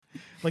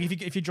Like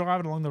if you're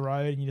driving along the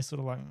road and you just sort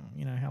of like,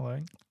 hello.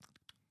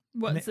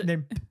 What's and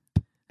then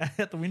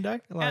out the window?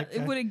 Like,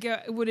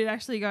 would it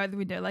actually go out the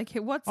window? Like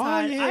what Oh,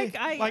 side?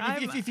 yeah.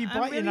 If you bite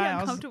I'm your really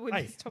nails. uncomfortable with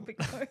this topic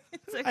though.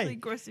 It's actually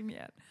grossing me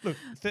out. Look,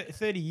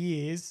 30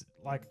 years,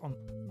 like on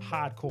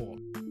hardcore.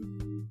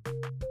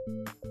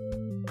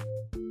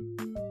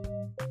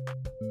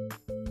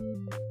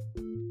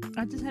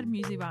 I just had a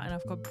music bar and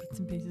I've got bits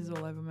and pieces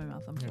all over my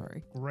mouth. I'm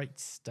sorry. Great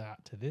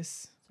start to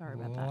this. Sorry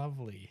about that.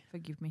 Lovely.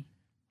 Forgive me.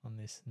 On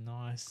this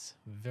nice,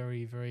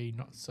 very, very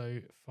not so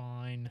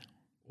fine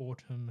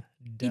autumn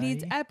day. It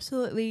is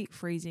absolutely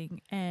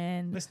freezing,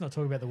 and let's not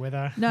talk about the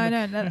weather. No.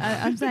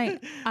 I'm saying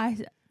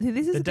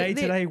this is the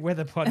day-to-day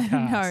weather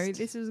podcast. No,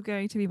 this is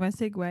going to be my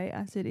segue.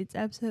 I said it's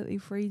absolutely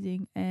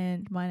freezing,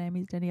 and my name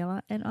is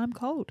Daniela, and I'm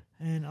cold.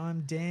 And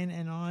I'm Dan,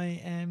 and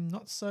I am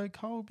not so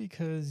cold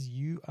because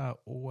you are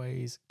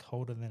always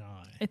colder than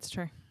I. It's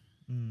true.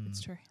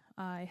 It's true.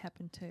 I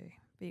happen to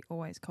be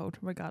always cold,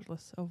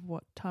 regardless of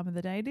what time of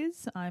the day it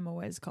is. I'm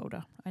always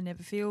colder. I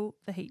never feel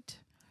the heat.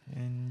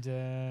 And,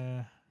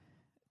 I'm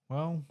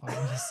going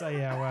to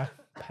say our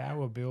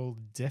power bill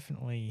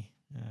definitely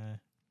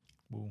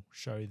will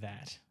show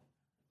that.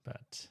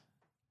 But,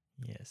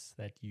 yes,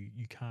 that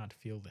you can't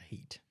feel the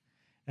heat.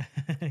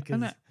 Oh,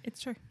 no, it's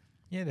true.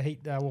 Yeah, the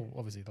heat,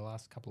 obviously the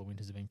last couple of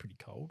winters have been pretty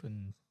cold,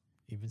 and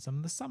even some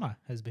of the summer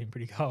has been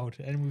pretty cold.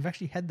 And we've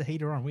actually had the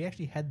heater on. We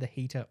actually had the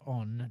heater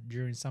on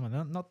during summer.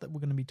 Not that we're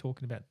going to be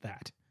talking about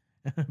that,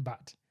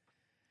 but...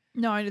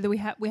 No, we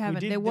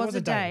haven't. There was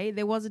a day.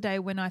 There was a day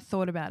when I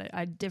thought about it.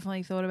 I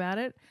definitely thought about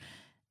it,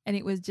 and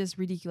it was just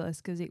ridiculous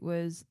because it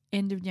was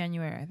end of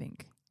January, I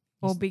think,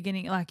 or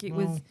beginning. Like it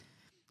was.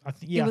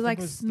 It was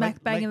like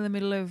smack bang in the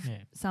middle of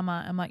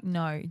summer. I'm like,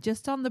 no,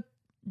 just on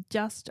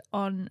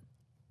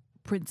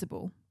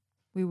principle,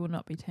 we will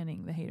not be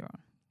turning the heater on.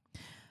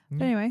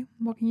 But anyway,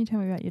 what can you tell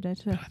me about your day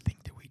today? But I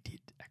think that we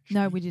did actually.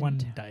 No, we didn't. One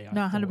day.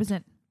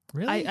 100%.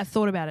 Really? I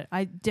thought about it.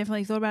 I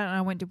definitely thought about it, and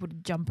I went to put a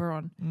jumper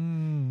on.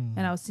 And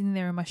I was sitting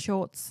there in my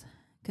shorts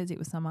because it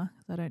was summer,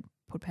 because I don't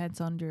put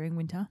pants on during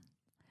winter.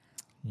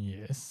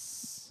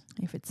 Yes.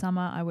 If it's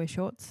summer, I wear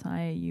shorts.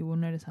 You will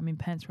notice I'm in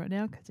pants right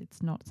now because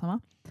it's not summer.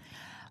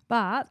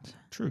 But...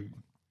 True.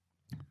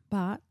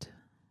 But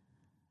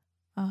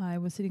I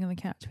was sitting on the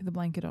couch with a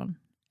blanket on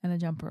and a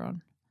jumper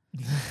on.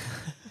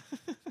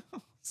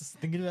 Just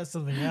thinking about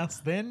something else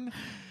then.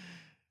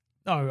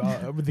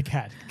 Oh, with the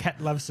cat.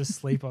 Cat loves to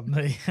sleep on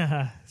the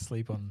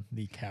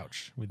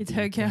couch. It's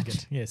her couch.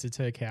 Blanket. Yes, it's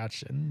her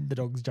couch, and the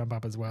dogs jump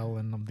up as well.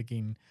 And I'm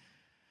thinking,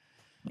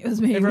 it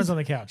was me. Everyone's on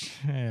the couch.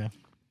 Yeah.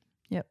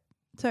 Yep.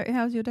 So,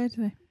 how was your day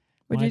today?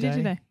 What did you do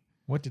today?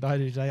 What did I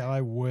do today?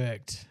 I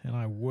worked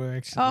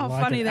like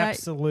funny an that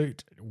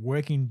absolute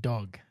working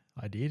dog.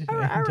 I did.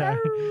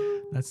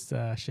 That's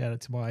shout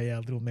out to my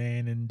little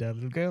man and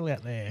little girl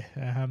out there.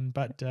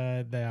 But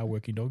they are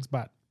working dogs.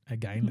 But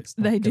again, let's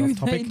not get off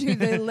topic. They do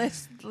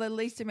the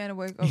least amount of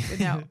work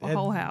in our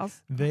whole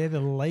house. They're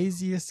the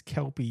laziest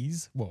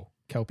kelpies,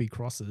 kelpie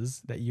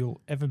crosses that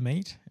you'll ever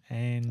meet.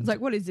 And it's like,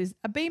 what is this?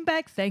 A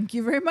beanbag? Thank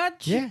you very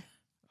much. Yeah.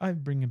 I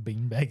bring a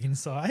beanbag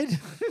inside.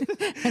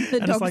 And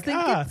the dog like,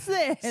 think it's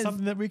theirs.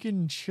 Something that we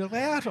can chill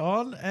out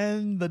on.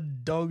 And the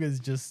dog is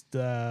just,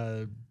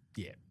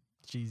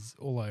 she's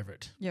all over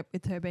it. Yep,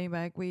 it's her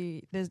beanbag.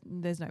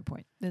 There's no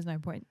point. There's no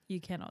point. You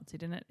cannot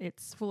sit in it.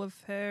 It's full of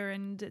her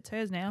and it's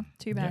hers now.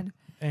 Too bad. Yep.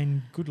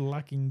 And good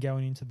luck in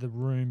going into the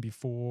room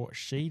before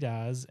she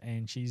does,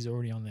 and she's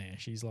already on there.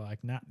 She's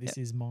like, nah, this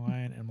is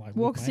mine. And I'm like,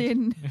 walks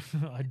in.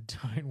 I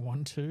don't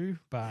want to,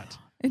 but...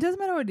 It doesn't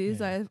matter what it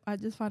is. I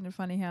just find it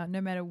funny how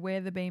no matter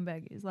where the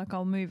beanbag is, like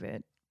I'll move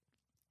it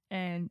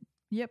and,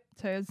 yep,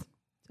 it's hers.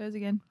 It's hers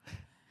again.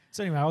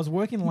 So anyway, I was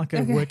working like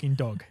a working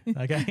dog.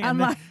 Okay,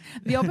 unlike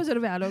the opposite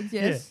of our dogs.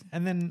 Yes. Yeah.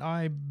 And then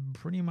I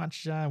pretty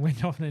much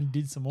went off and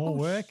did some more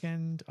work,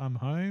 and I'm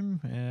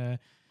home.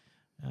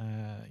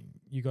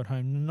 You got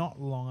home not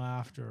long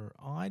after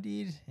I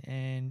did,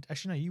 and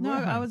actually no, you were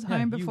home. I was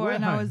home before,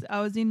 and home.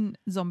 I was in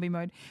zombie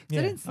mode. Yeah.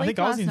 I didn't sleep I think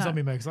I was in night.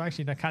 zombie mode because I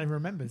can't even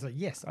remember. It's like,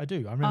 yes, I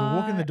do. I remember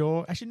walking the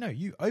door. Actually, no,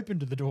 you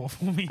opened the door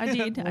for me. I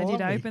did. I did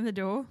Lovely. open the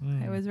door.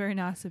 It was very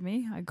nice of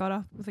me. I got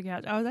off with the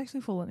couch. I was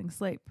actually falling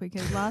asleep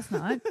because last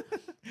night.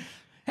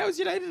 How was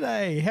your day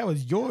today? How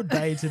was your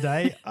day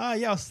today? I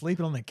was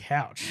sleeping on the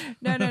couch.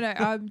 No.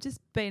 I'm just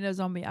being a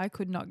zombie. I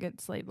could not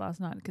get sleep last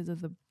night because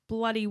of the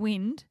bloody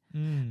wind.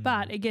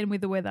 But again,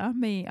 with the weather,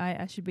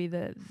 I should be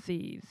the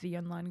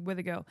online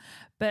weather girl.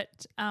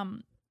 But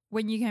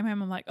when you came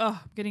home, I'm like,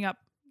 getting up,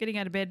 getting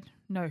out of bed.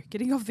 No,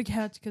 getting off the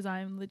couch because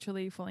I'm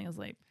literally falling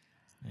asleep.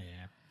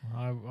 Yeah,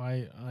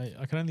 I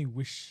can only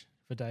wish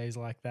for days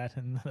like that,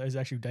 and those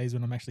actual days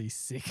when I'm actually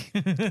sick.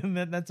 And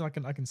that's I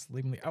can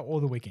sleep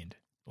or the weekend.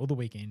 The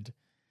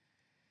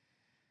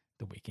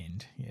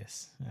weekend,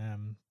 yes.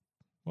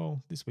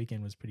 Well, this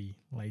weekend was pretty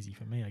lazy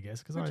for me, I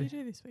guess. What did you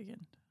do this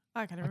weekend?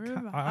 I can't even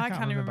remember. I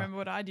can't even remember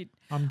what I did.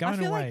 I'm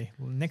going away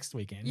next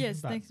weekend. Yes,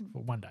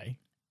 for one day.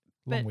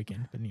 Long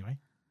weekend, but anyway.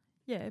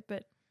 Yeah,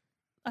 but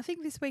I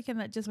think this weekend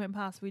that just went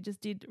past, we just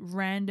did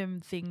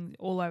random things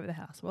all over the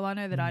house. Well, I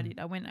know that I did.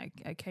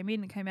 I came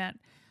in, came out,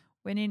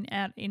 went in,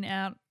 out,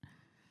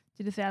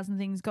 did 1,000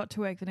 things, got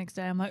to work the next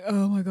day. I'm like,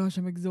 oh my gosh,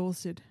 I'm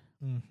exhausted.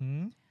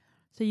 Mm-hmm.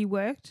 So you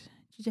worked.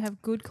 Did you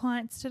have good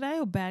clients today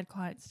or bad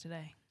clients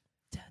today?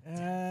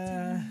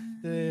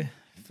 The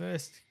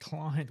first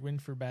client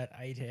went for about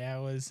 8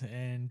 hours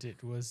and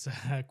it was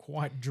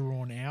quite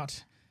drawn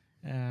out.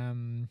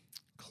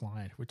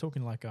 Client. We're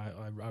talking like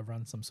I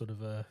run some sort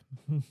of a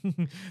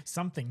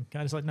something.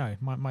 I was like, no,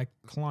 my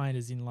client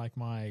is in like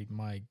my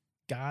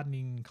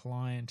gardening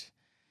client.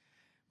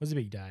 It was a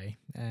big day,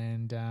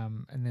 and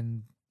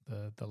then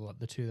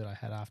the two that I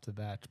had after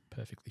that,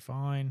 perfectly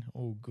fine,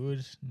 all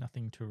good,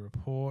 nothing to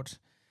report.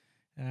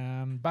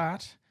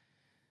 But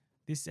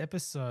this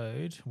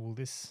episode, well,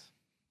 this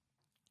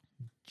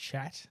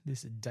chat,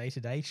 this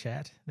day-to-day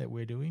chat that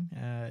we're doing,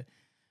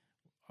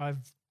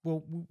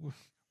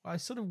 I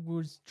sort of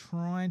was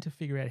trying to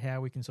figure out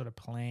how we can sort of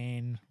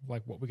plan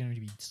like what we're going to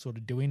be sort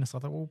of doing. So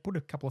I thought, we'll put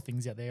a couple of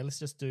things out there. Let's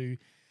just do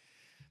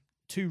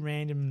 2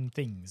 random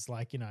things,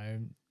 like, you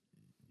know,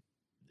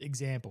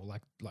 example,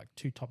 like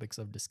 2 topics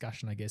of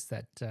discussion, I guess,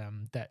 that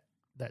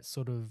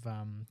sort of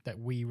that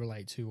we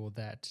relate to, or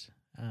that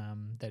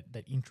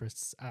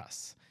interests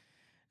us,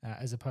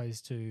 as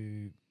opposed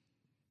to,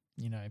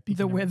 you know,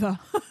 the weather.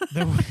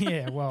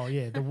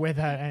 The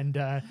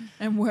weather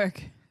and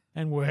work.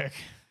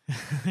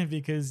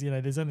 Because, you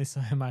know, there's only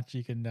so much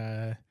you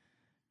can,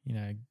 you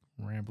know,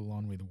 ramble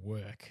on with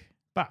work.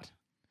 But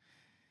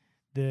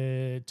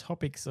the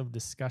topics of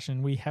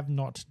discussion, we have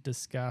not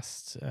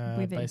discussed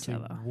with basically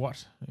each other.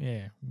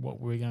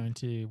 what we're going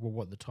to, well,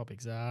 what the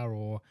topics are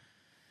or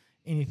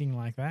anything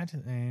like that.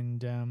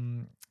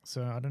 And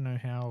so I don't know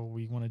how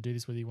we want to do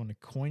this, whether you want to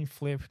coin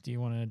flip, do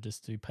you want to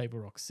just do paper,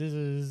 rock,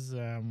 scissors?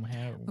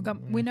 Look,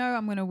 we know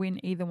I'm going to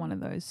win either one of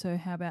those. So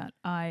how about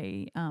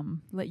I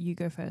let you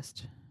go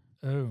first?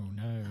 Oh,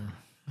 no.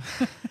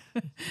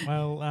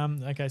 Well,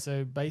 okay,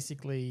 so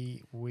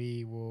basically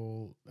we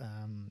will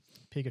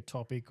pick a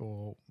topic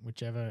or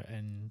whichever,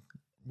 and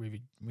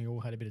we all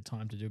had a bit of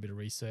time to do a bit of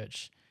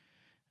research.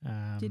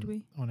 Did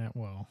we?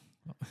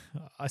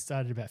 I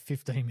started about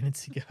 15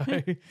 minutes ago.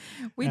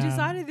 We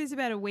decided this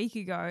about a week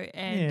ago,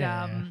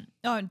 and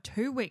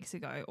 2 weeks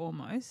ago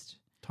almost.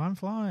 Time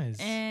flies.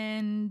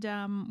 And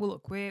well,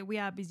 look, we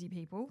are busy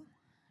people.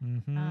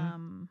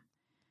 Mm-hmm.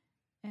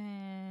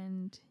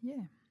 And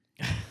yeah.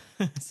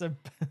 So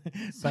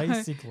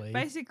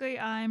basically,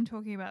 I'm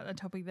talking about a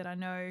topic that I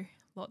know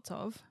lots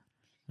of.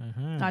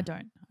 Uh-huh. I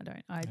don't.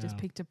 I just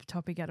picked a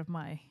topic out of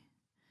my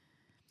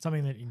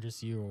something that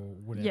interests you or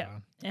whatever. Yeah,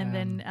 and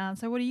then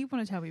so what do you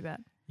want to tell me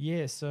about?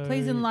 Yeah, so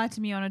please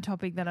enlighten me on a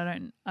topic that I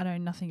know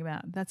nothing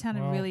about. That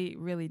sounded really,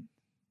 really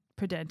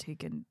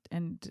pedantic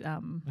and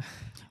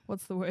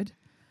what's the word?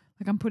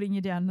 Like I'm putting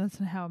you down.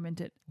 That's not how I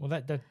meant it. Well,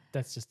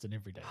 that's just an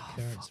everyday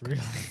occurrence, really.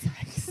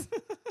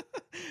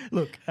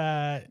 Look,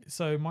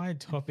 so my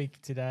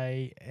topic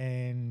today,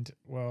 and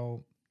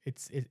well,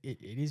 it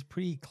is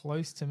pretty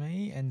close to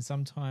me, and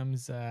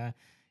sometimes it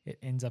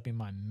ends up in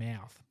my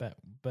mouth. But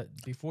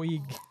before all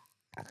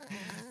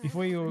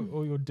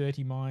your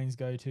dirty minds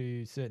go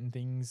to certain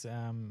things,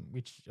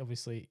 which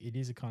obviously it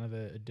is a kind of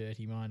a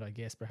dirty mind, I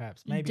guess,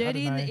 perhaps maybe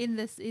dirty in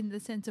the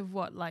sense of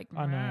what, like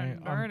I know,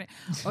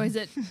 or is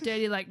it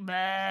dirty like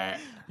bleh,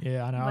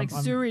 yeah, I know, like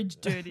sewage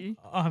dirty?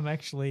 I'm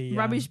actually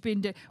rubbish bin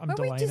dirty. I'm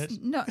delaying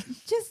it. No,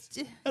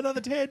 just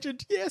another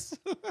tangent. Yes.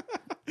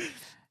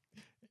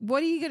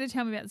 What are you going to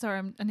tell me about?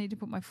 Sorry, I need to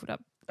put my foot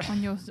up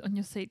on your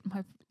seat.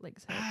 My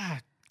legs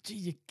hurt. Gee,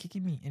 you're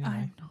kicking me anyway.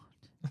 I'm not.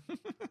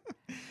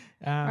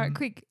 All right,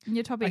 quick.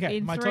 Your topic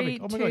in 3,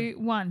 2,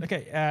 1.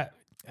 Okay,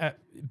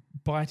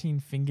 biting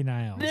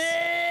fingernails.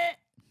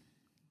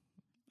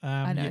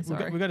 I know,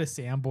 we've got a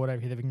soundboard over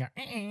here that we can go,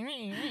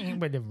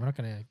 but we're not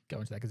going to go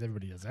into that because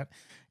everybody does that.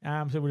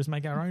 So we'll just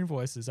make our own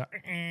voices. So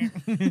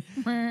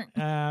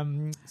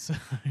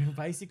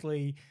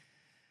basically,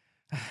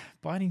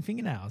 biting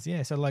fingernails.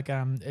 Yeah, so like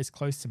it's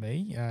close to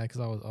me because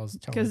I was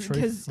telling the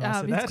truth. Because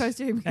it's close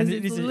to him because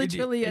it's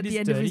literally at the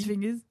end of his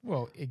fingers.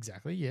 Well,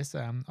 exactly. Yes,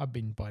 I've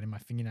been biting my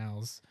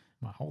fingernails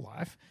my whole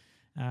life.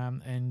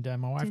 And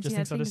my wife just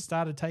thinks I just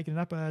started taking it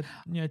up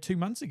 2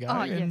 months ago.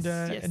 Oh, and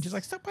yes. and she's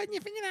like, stop biting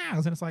your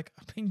fingernails. And it's like,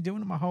 I've been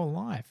doing it my whole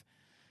life,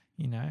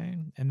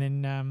 and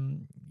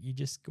then you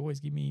just always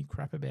give me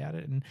crap about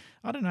it. And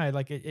I don't know,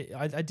 like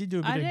I did do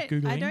a bit of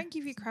Googling. I don't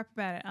give you crap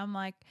about it. I'm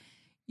like,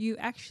 you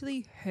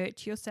actually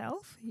hurt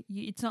yourself.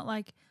 It's not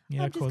like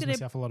I cause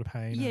myself a lot of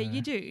pain. Yeah,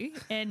 you do.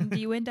 And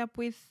you end up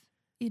with,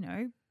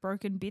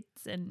 broken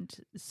bits and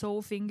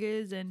sore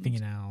fingers and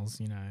fingernails,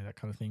 that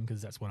kind of thing, because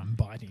that's what I'm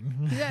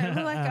biting. Yeah,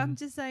 well, like I'm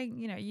just saying,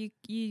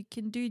 you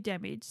can do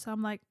damage. So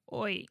I'm like,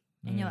 oi.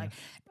 And you're like,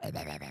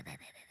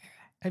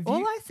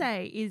 all I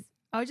say is,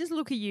 I'll just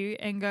look at you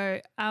and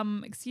go,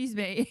 excuse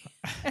me.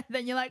 And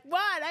then you're like,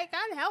 what? I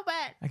can't help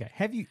it. Okay.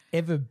 Have you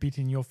ever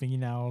bitten your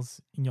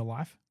fingernails in your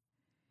life?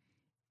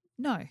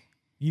 No.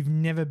 You've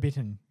never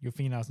bitten your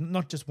fingernails,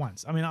 not just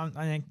once. I mean,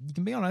 you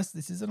can be honest.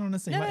 This is an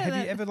honest thing. No, have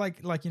you ever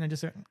like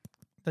just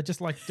That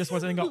just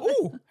was and go,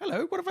 oh,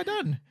 hello, what have I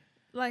done?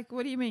 Like,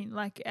 what do you mean?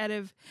 Like out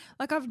of,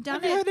 like I've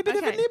done Have you had a bit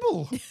of a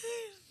nibble?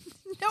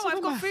 No,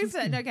 I've got food for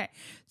that. Okay.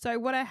 So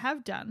what I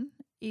have done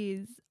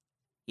is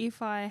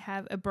if I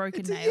have a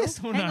broken nail. Yes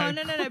or hang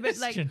no on, no, but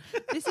like question.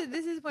 this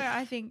is where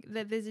I think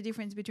that there's a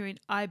difference between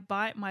I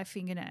bite my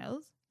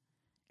fingernails,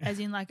 as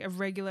in like a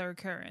regular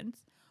occurrence,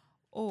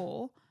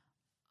 or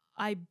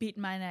I bit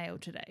my nail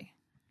today.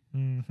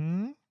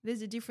 Mm-hmm.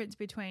 There's a difference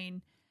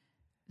between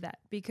that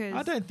because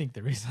I don't think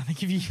there is. I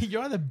think if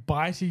you're either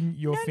biting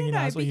your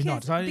fingernails or you're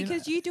not. So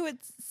because you do it.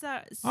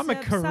 I'm a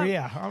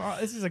career.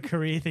 This is a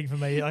career thing for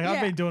me. Like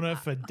I've been doing it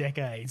for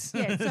decades.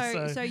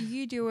 Yeah. So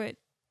you do it.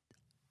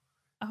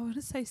 I want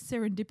to say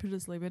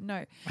serendipitously, but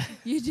no,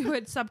 you do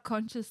it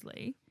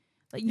subconsciously.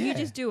 Like you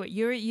just do it.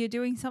 You're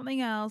doing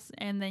something else,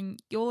 and then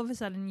all of a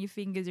sudden your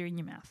fingers are in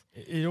your mouth.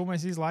 It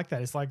almost is like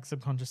that. It's like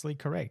subconsciously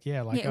correct.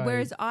 Yeah. Like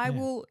whereas I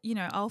will,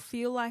 I'll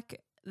feel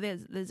like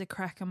there's a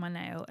crack on my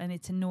nail, and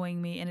it's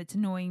annoying me,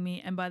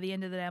 and by the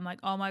end of the day, I'm like,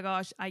 oh my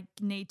gosh, I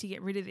need to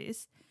get rid of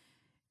this.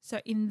 So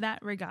in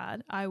that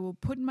regard, I will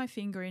put my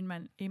finger in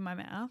my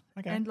mouth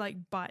and like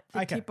bite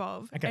the tip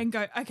of and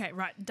go, okay,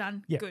 right,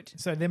 done, good.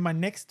 So then my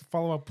next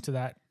follow up to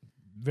that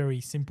very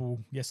simple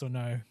yes or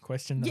no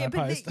question that I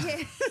posed.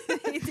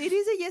 It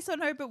is a yes or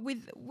no, but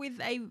with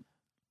a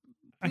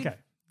okay.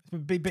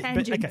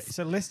 But okay,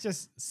 so let's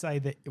just say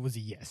that it was a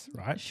yes,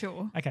 right?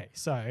 Sure. Okay,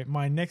 so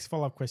my next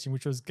follow up question,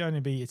 which was going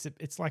to be, it's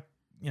like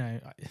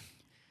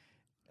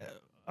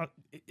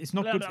it's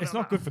not good. It's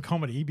not good for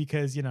comedy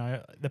because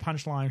the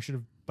punchline should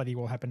have bloody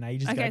well happened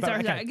ages ago.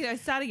 Sorry.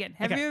 Start again.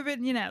 Have you ever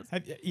bitten your nails?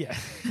 Yeah,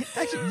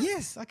 actually,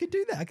 yes, I could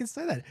do that. I can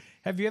say that.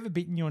 Have you ever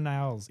bitten your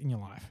nails in your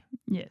life?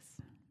 Yes.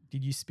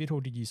 Did you spit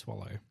or did you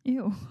swallow?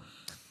 Ew.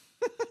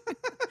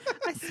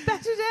 I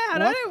spat it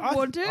out. I don't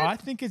want it. I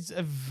think it's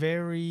a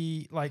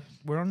very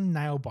we're on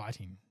nail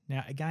biting.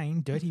 Now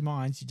again, dirty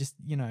minds, you just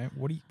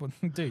what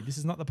dude, this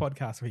is not the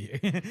podcast for you.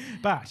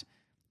 But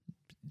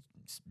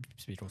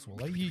spit or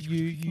swallow.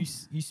 You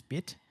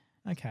spit.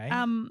 Okay.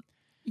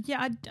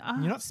 Yeah.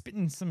 You're not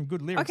spitting some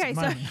good lyrics. Okay,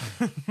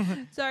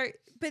 so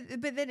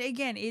but then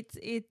again, it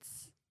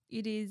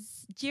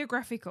is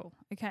geographical.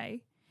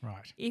 Okay.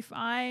 Right. If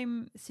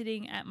I'm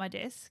sitting at my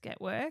desk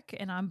at work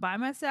and I'm by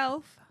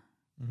myself,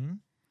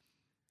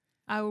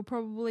 I will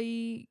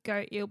probably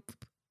go ill.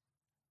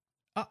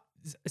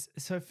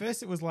 So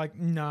first it was like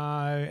no,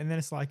 and then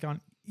it's like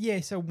on.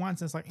 Yeah, so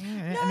once it's like,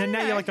 and then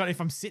now you're like,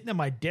 if I'm sitting at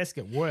my desk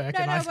at work,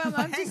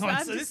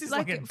 this is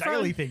like a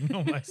daily thing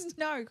almost.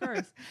 No,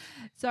 gross.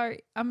 So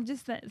I'm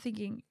just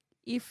thinking,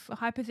 if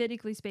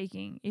hypothetically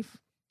speaking, if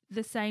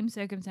the same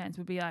circumstance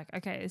would be like,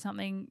 okay, there's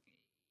something,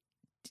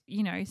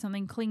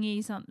 something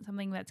clingy,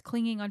 something that's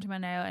clinging onto my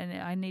nail,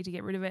 and I need to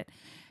get rid of it,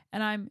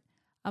 and I'm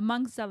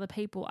amongst other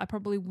people, I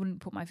probably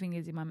wouldn't put my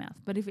fingers in my mouth.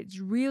 But if it's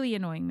really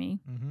annoying me.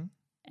 Mm-hmm.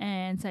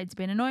 And say it's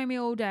been annoying me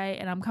all day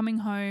and I'm coming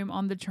home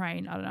on the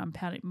train. I don't know,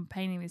 I'm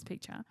painting this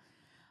picture.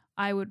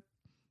 I would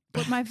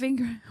put my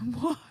finger.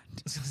 What?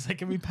 It's like,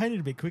 can we paint it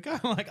a bit quicker?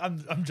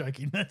 I'm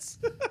joking. That's.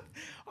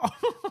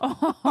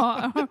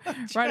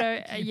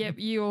 Righto. Yep,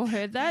 you all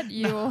heard that.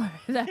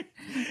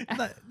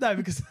 No,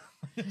 because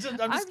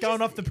I'm just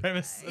going off the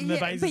premise and the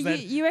basis but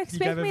you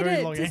expect me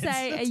to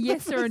say a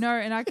yes or a no,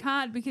 and I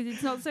can't because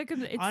it's not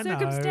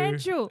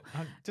circumstantial.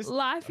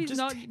 Life is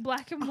not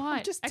black and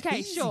white.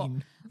 Okay, sure.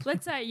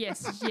 Let's say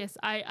yes. Yes,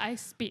 I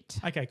spit.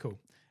 Okay, cool.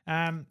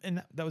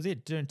 And that was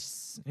it.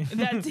 That's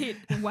it.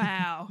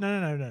 Wow.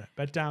 No.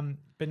 But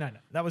no.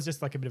 That was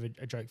just like a bit of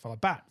a joke follow.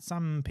 But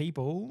some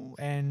people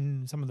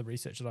and some of the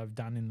research that I've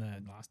done in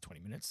the last 20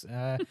 minutes.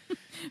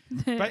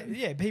 But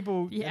yeah,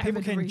 people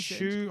can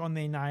chew on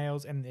their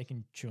nails and they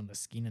can chew on the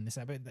skin and this.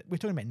 But we're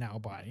talking about nail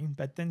biting.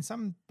 But then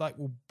some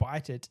will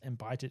bite it and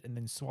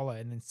then swallow,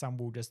 and then some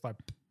will just like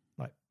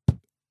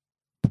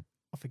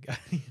off it goes.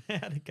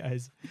 Out it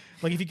goes.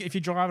 Like if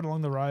you're driving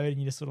along the road and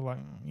you just sort of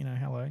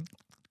hello.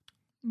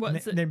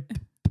 What's and then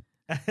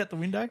out the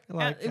window?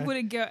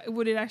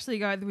 Would it actually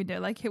go out the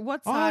window? Like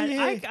what side?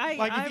 Yeah.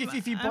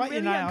 If you bite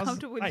your nails. I'm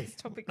uncomfortable with this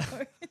topic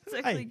though. It's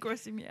actually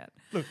grossing me out.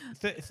 Look,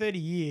 30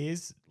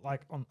 years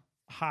on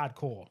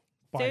hardcore.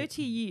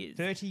 30 years.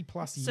 30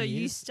 plus years. So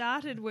you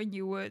started when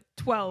you were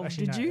 12,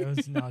 actually, did you?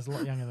 I was a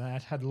lot younger than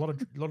that. Had a lot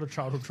of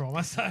childhood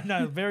trauma. So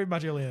no, very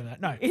much earlier than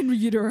that. No. In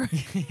utero.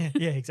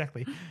 Yeah,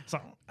 exactly. So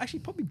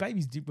actually probably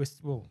babies did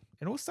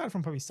it all started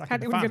from probably sucking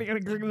the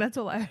thumb. That's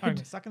all I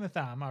heard. Sucking the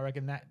thumb, I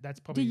reckon that's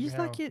probably Did you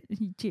suck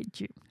it? Did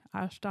you?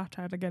 I'll start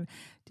out again.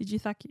 Did you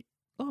suck it?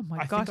 Oh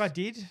my gosh. I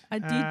think I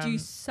did. Did you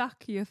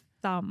suck your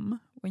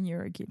thumb when you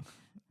were a kid?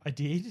 I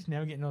did. Now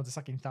we're getting on to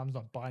sucking thumbs,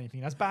 not buying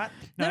anything else. But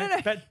no.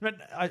 But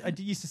I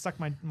did used to suck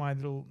my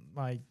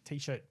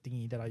t-shirt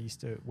thingy that I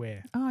used to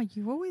wear. Oh,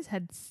 you've always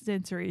had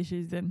sensory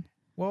issues then.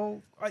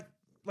 Well,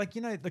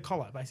 the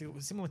collar basically it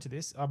was similar to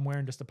this. I'm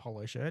wearing just a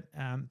polo shirt.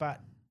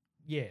 But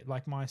yeah,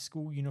 like my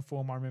school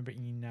uniform. I remember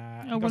in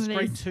I was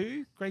grade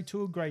 2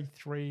 or grade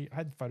 3. I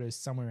had photos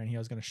somewhere around here. I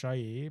was going to show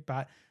you,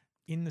 but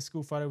in the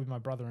school photo with my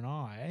brother and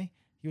I,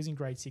 he was in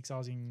grade 6. I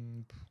was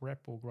in prep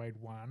or grade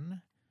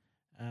 1.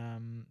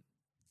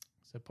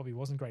 So it probably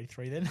wasn't grade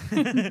 3 then.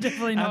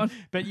 Definitely not.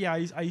 But yeah,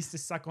 I used to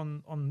suck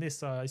on this.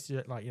 So I used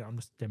to I'm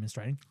just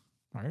demonstrating.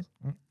 Right.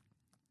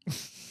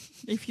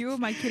 If you were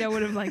my kid, I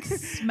would have like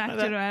smacked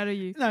it out of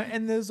you. No,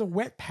 and there's a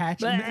wet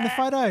patch in the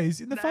photos.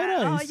 In the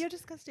photos. Oh, you're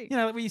disgusting. You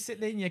know, like when you sit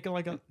there and you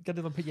got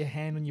to put your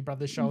hand on your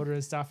brother's shoulder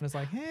and stuff, and it's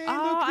like, hey,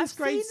 Oh, look, this I've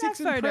grade seen 6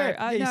 that in photo. prep.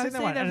 I- Yeah, no, you I've seen that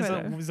seen one? that And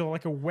photo. it was all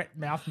like a wet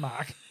mouth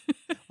mark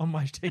on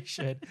my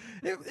t-shirt.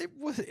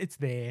 It's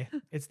there.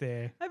 It's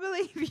there. I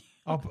believe you.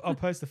 I'll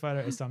post the photo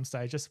at some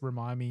stage. Just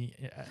remind me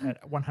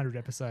at 100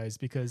 episodes,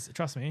 because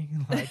trust me,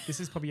 like this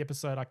is probably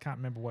episode, I can't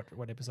remember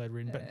what episode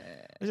we're in, but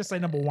let's just say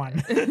number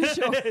 1.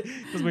 Sure.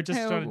 Because we're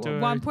just trying to do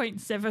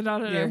 1.7, I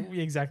don't know.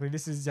 yeah, exactly.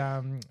 This is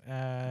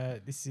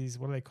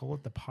what do they call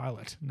it? The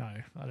pilot? No,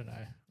 I don't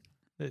know.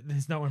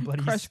 There's no one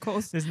bloody Crash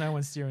course. There's no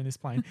one steering this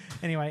plane.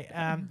 Anyway,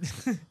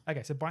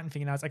 okay, so biting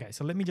fingernails. Okay,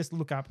 so let me just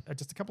look up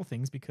just a couple of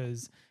things,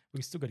 because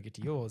we've still got to get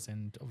to yours,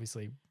 and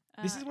obviously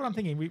this is what I'm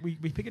thinking. We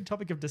pick a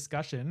topic of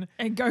discussion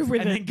And go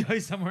with and it. then go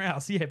somewhere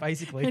else. Yeah,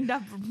 basically. End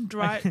up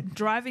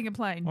driving a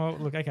plane. Well,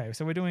 look, okay,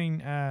 so we're doing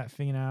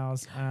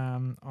fingernails. I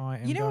am.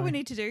 You know what we going-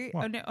 need to do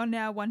What? on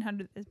our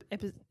 100th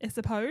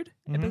episode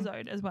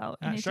as well?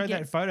 You need show to get,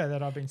 that photo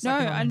that I've been no,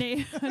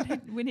 sucking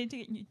on. we need to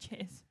get new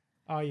chairs.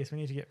 Oh yes, we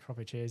need to get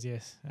proper chairs.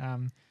 Yes.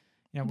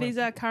 These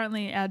are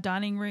currently our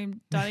dining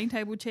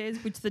table chairs,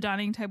 which the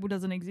dining table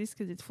doesn't exist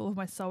because it's full of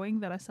my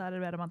sewing that I started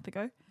about a month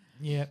ago.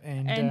 Yeah,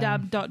 and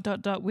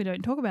We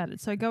don't talk about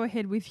it. So go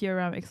ahead with your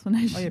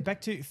explanation. oh yeah,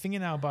 back to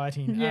fingernail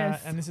biting.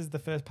 Yes. And this is the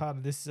first part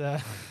of this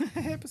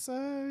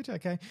episode.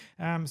 Okay.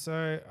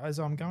 So as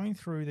I'm going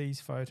through these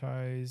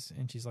photos,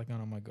 and she's like,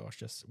 "Oh my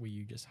gosh, will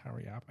you just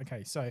hurry up?"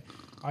 Okay. So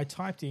I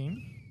typed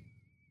in.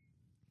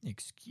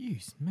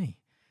 Excuse me.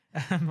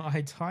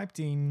 I typed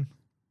in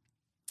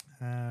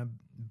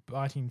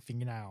biting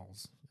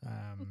fingernails.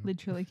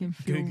 Literally can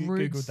feel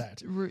Googled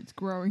that. roots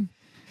growing.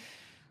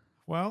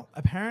 Well,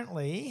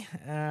 apparently,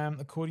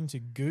 according to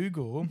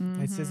Google,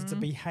 it says it's a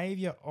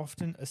behavior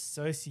often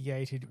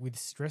associated with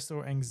stress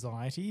or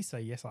anxiety. So,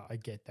 yes, I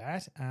get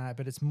that.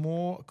 But it's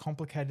more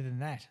complicated than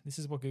that. This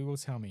is what Google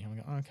tell me. I'm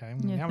like, okay,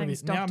 well, Yeah, now I'm a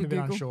thanks, bit Dr.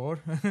 Google. unsure.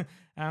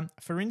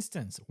 For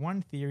instance,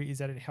 one theory is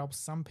that it helps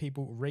some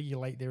people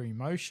regulate their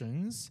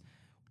emotions,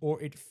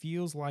 or it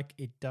feels like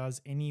it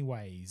does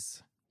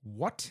anyways.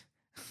 What?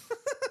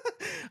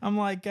 I'm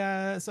like,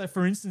 so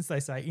for instance, they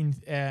say in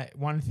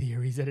one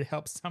theory is that it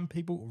helps some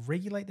people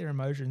regulate their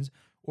emotions,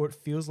 or it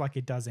feels like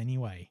it does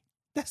anyway.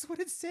 That's what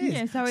it says.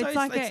 Yeah, so it's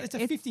like it's a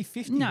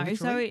 50-50. No,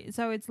 literally.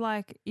 so it's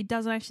like it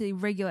doesn't actually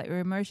regulate your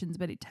emotions,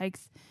 but it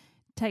takes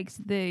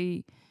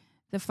the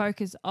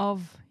focus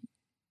of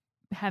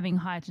having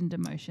heightened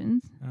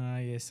emotions.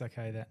 Yes,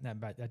 okay,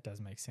 that does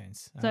make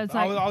sense. So it's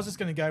I like- was just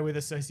going to go with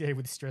associated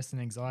with stress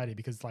and anxiety,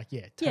 because, like,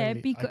 yeah, Yeah,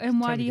 totally,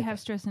 and why totally do you get have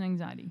that. stress and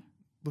anxiety?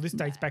 Well, this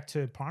dates back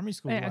to primary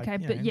school. Yeah, like, okay,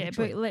 you but know, yeah,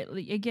 literally. but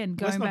again,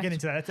 going Let's not back. get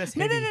into that. That's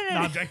No, heavy. no.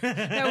 I'm joking.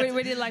 No,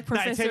 we did like No,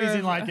 it's professor. heavy as in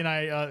of- like,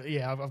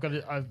 I've got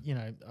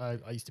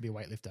to, I used to be a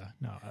weightlifter.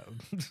 No.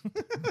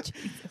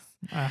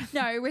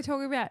 No, we're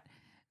talking about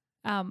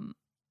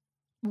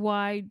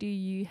why do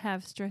you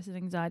have stress and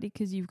anxiety?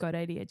 Because you've got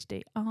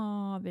ADHD.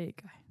 Oh, there you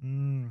go.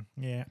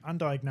 Yeah,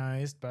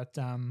 undiagnosed, but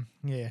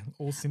yeah,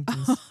 all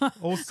symptoms,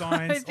 all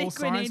signs,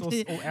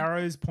 all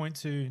arrows point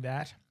to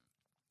that.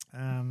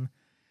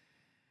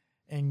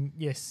 And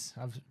yes,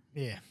 look,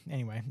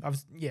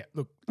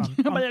 I'm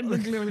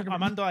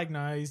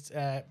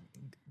undiagnosed.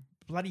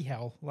 Bloody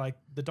hell, like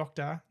the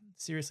doctor,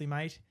 seriously,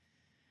 mate.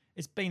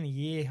 It's been a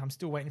year. I'm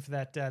still waiting for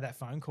that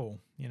phone call,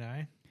 you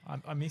know.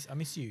 I miss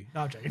you.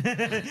 No, I'm joking.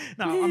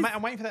 No,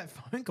 I'm waiting for that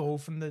phone call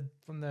from the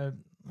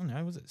I don't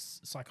know, was it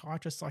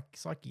psychiatrist,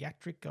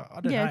 psychiatric? I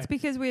don't know. Yeah, it's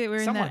because we're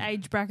in Someone. that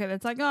age bracket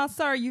that's like, oh,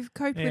 sorry, you've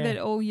coped with Yeah. it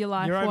all your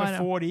life. You're Why over not?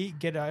 40.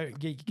 Get over over it,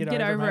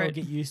 mate, or it.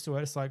 get used to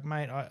it. It's like,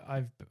 mate,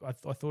 I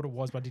thought it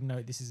was, but I didn't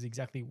know this is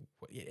exactly.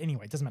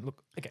 Anyway, it doesn't matter.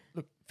 Look,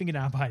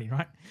 fingernail biting,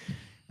 right?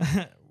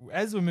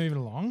 As we're moving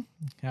along,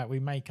 we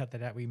may cut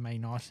that out. We may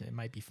not. It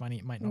may be funny.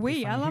 It might not.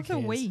 Be funny. I love Who the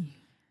cares? we.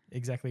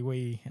 Exactly,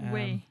 we.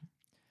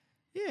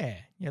 Yeah.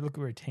 Look,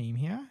 we're a team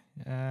here.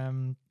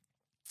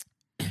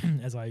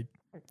 As I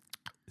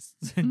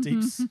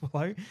deep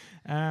swallow.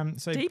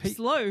 So Deep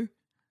slow.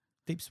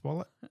 deep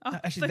swallow. Oh,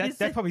 Actually, so you that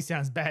said- probably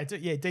sounds bad. Too.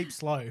 Yeah, deep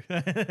slow.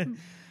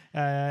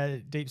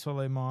 Deep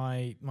swallow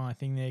my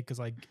thing there because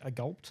I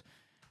gulped.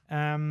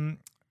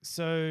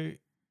 So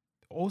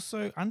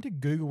also under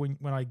Google,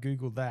 when I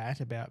Google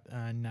that about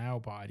nail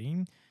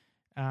biting,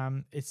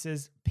 it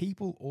says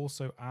people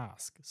also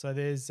ask. So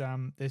there's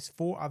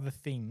 4 other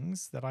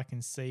things that I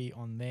can see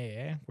on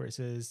there where it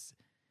says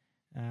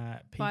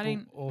people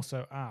Biting.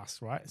 also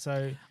ask, right?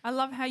 So I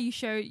love how you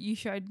showed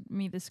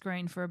me the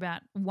screen for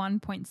about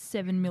 1.7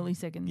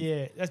 milliseconds.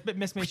 yeah,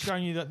 that's me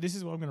showing you that this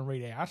is what I'm going to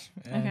read out,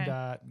 and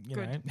Okay, you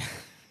good.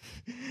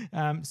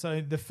 know. So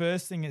the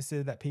first thing it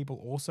said that people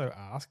also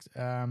asked,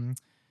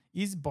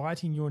 is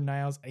biting your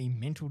nails a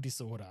mental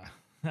disorder?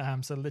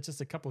 So let's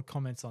just a couple of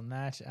comments on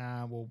that.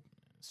 Well,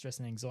 stress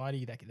and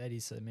anxiety, that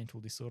is a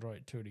mental disorder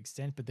to an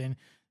extent, but then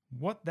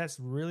what that's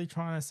really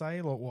trying to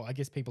say, or well, I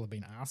guess people have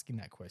been asking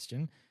that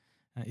question,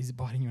 is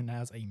biting your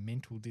nails a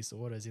mental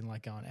disorder? As in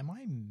like going, am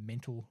I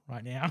mental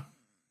right now?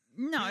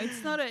 No,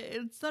 it's not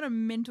a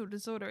mental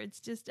disorder. It's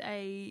just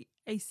a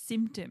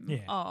symptom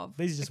of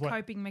these are just a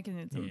coping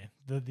mechanism.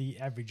 Yeah, the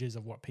averages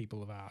of what people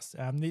have asked.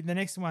 The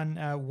next one,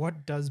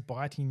 what does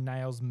biting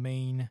nails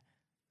mean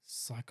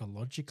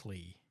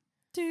psychologically?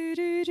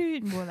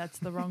 Well, that's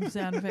the wrong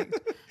sound effect.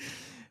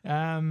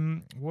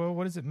 Well,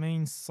 what does it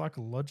mean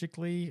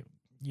psychologically?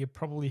 You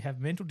probably have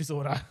mental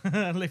disorder.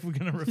 If we're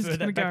going to refer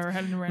that back,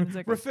 around a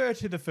second. refer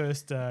to the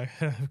first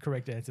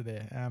correct answer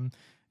there.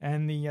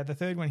 And the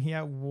third one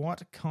here,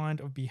 what kind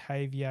of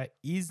behaviour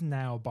is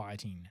nail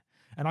biting?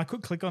 And I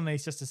could click on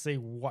these just to see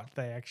what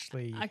they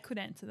actually. I could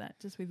answer that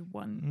just with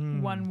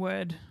one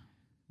word.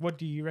 What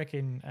do you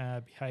reckon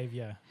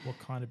behaviour? What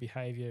kind of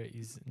behaviour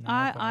is nail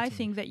biting? I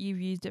think that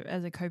you've used it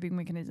as a coping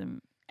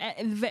mechanism.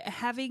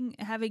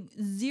 Having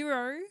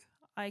zero,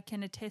 I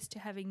can attest to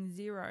having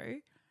zero.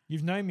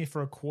 You've known me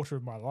for a quarter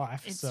of my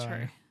life. It's so,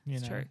 true.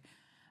 It's true.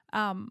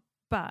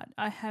 But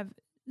I have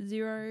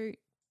zero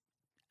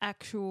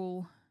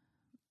actual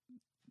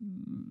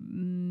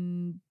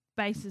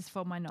basis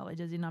for my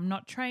knowledge, as in I'm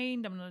not a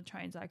trained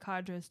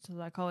psychiatrist or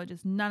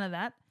psychologist, none of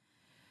that.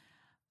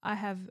 I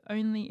have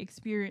only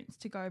experience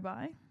to go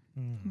by,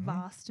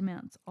 vast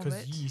amounts of it.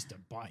 Because you used to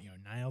bite your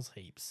nails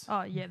heaps.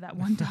 Oh, yeah, that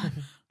one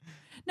time.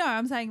 No,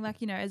 I'm saying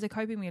as a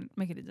coping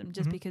mechanism,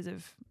 just because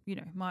of,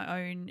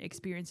 my own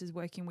experiences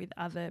working with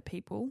other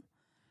people.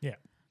 Yeah.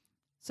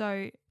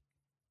 So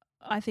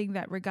I think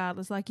that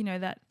regardless,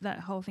 that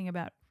whole thing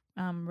about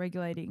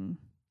regulating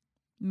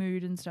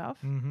mood and stuff,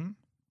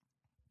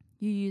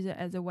 you use it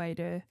as a way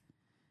to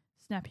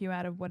snap you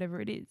out of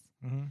whatever it is.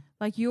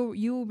 Like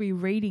you'll be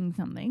reading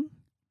something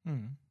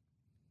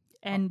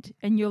and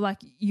you're like,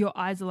 your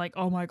eyes are like,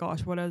 oh my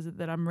gosh, what is it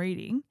that I'm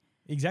reading?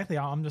 Exactly.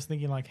 I'm just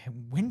thinking like,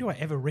 when do I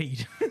ever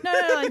read? No,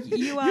 like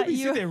you'll be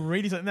sitting there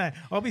reading something. No,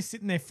 I'll be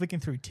sitting there flicking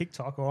through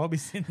TikTok, or I'll be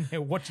sitting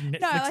there watching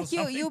Netflix. No, like or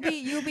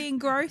something. you'll be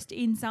engrossed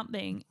in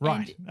something,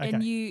 right?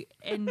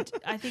 And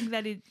I think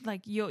that it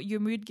like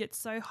your mood gets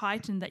so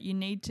heightened that you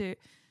need to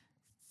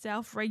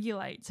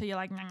self-regulate. So you're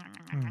like,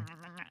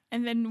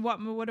 and then what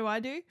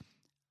do?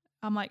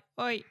 I'm like,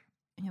 oi,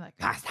 and you're like,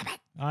 stop it.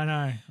 I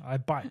know. I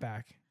bite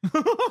back.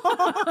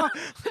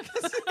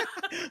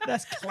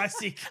 That's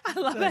classic. I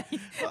love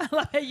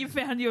how you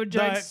found your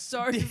joke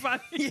so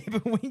funny. Yeah,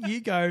 but when you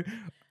go,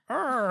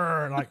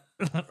 like,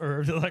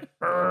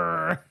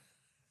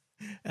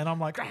 and I'm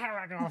like,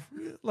 rack off.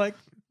 Like,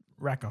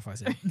 rack off, I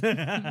said.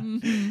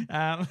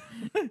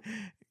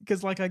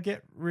 Because, like, I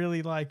get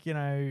really, like,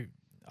 I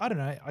don't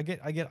know. I get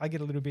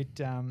a little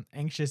bit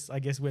anxious, I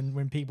guess,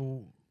 when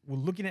people were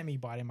looking at me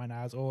biting my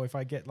nails, or if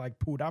I get, like,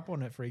 pulled up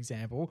on it, for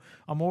example,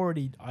 I'm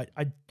already,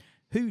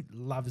 who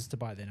loves to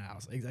bite their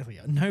nails? Exactly.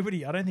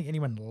 Nobody. I don't think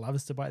anyone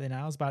loves to bite their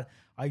nails, but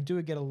I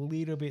do get a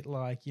little bit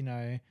like,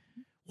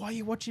 why are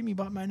you watching me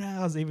bite my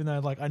nails? Even though,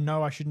 like, I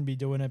know I shouldn't be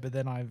doing it, but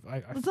then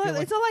it's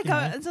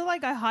not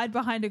like I hide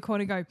behind a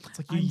corner and go, it's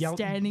like I'm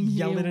standing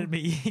here yelling at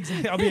me.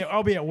 Exactly.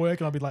 I'll be at work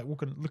and I'll be like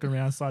looking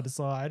around side to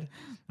side.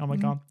 I'm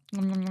like,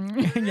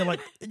 and you're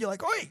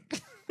like, oi,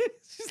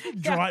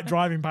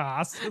 driving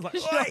past. It's like,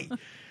 oi,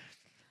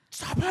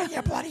 stop biting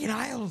your bloody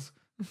nails.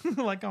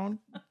 Like going.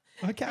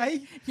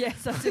 Okay.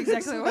 Yes, that's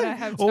exactly what I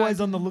have. Always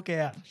on the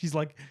lookout. She's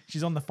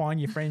on the Find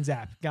Your Friends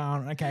app.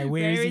 Going, okay,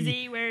 where is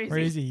he? Where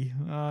is he?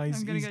 I'm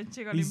going to go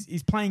check on him.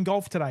 He's playing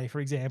golf today, for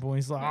example.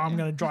 He's like, I'm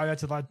going to drive out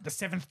to like the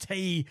 7th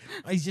tee.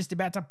 He's just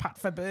about to putt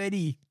for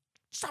birdie.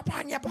 Stop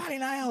biting your bloody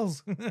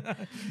nails.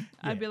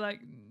 I'd be like,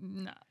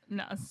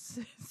 no,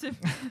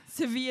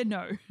 severe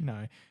no.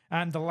 No.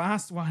 The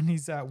last one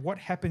is what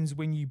happens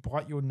when you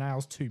bite your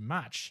nails too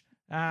much?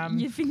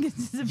 Your fingers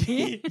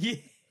disappear. Yeah.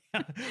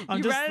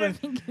 I'm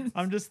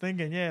just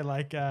thinking,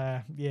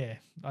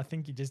 I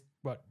think you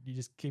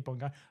just keep on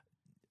going.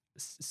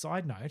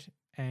 Side note,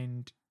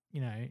 and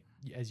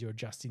as you're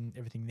adjusting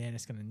everything there,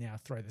 it's going to now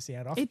throw the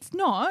sound off. It's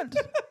not,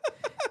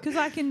 because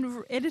I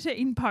can edit it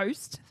in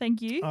post.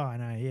 Thank you. Oh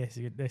no, yes,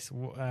 this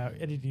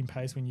edit in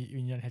post when you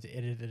don't have to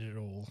edit it at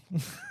all.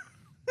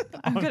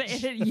 I'm going to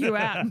edit you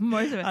out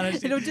most of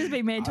it. It'll just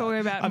be me talking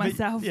about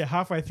myself.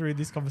 Halfway through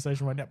this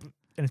conversation right now,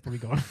 and it's probably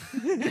gone.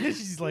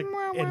 She's like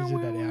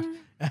edited that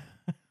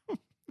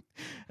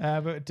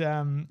out. But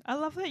I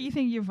love that you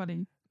think you're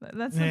funny.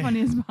 That's the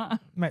funniest part.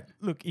 Mate,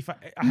 look, if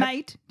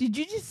mate, did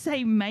you just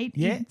say mate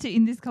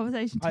in this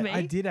conversation to me?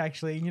 I did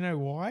actually. You know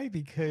why?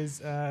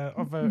 Because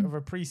of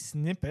a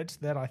pre-snippet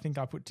that I think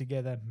I put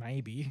together,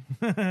 maybe.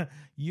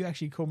 You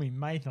actually called me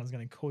mate and I was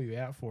going to call you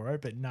out for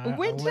it, but no.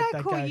 When did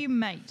I call you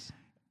mate?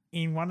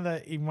 In one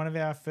of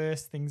our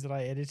first things that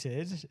I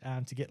edited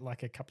to get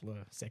like a couple of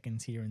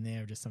seconds here and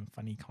there of just some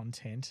funny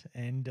content,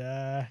 and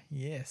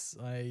yes,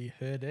 I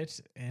heard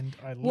it and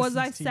I listened. Was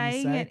I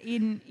saying it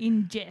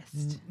in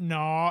jest?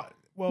 No.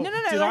 Well, no,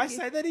 did I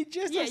say that in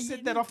jest? I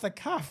said that off the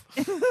cuff.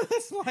 That's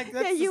the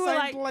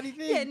same bloody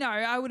thing. Yeah, no,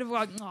 I would have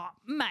gone,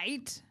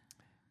 mate.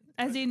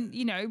 As in,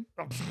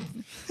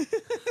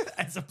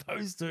 As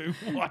opposed to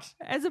what?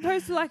 as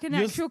opposed to like an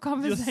actual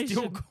conversation. You're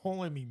still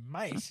calling me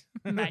mate.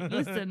 Mate,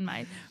 listen,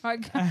 mate. All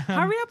right,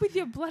 hurry up with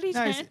your bloody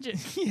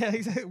tangent. Yeah,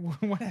 exactly.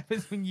 What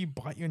happens when you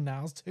bite your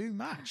nails too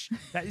much?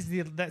 That's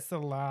the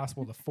last,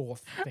 the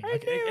fourth thing.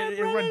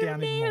 It'll run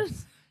down even more.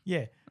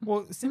 Yeah.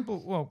 Well,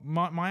 simple. Well,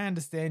 my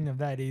understanding of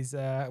that is,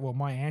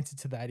 my answer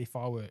to that, if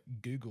I were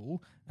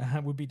Google,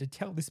 would be to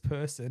tell this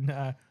person,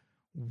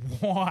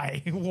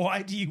 why?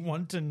 Why do you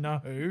want to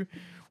know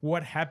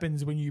what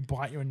happens when you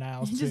bite your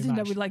nails You too just much?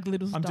 end up with like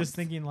little I'm stumps. just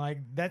thinking like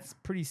that's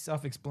pretty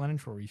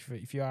self-explanatory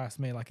if you ask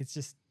me. Like it's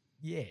just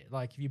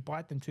like if you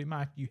bite them too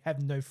much, you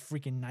have no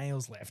freaking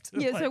nails left.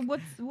 Yeah. Like, So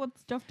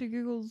what's Dr.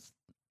 Google's?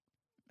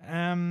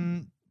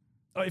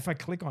 if I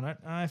click on it,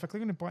 if I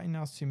click on it, bite your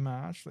nails too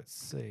much, let's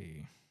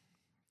see.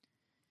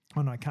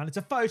 Oh no, I can't. It's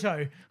a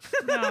photo.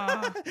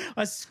 Oh.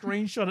 I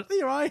screenshot it.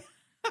 There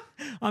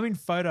I'm in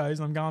photos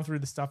and I'm going through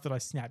the stuff that I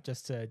snapped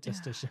just to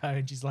show.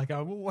 And she's like,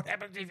 "Oh, well, what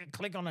happens if you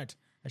click on it?"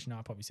 Actually, no,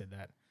 I probably said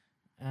that.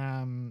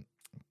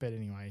 But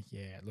anyway,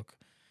 yeah. Look,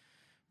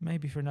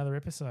 maybe for another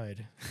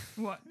episode.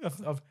 What?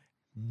 of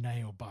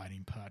nail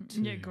biting part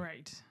 2. Yeah,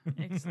 great,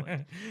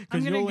 excellent.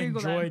 Because you all Google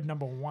enjoyed that.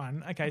 number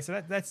 1. Okay,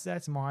 so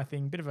that's my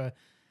thing. Bit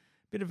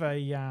of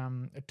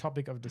a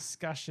topic of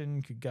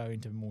discussion. Could go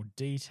into more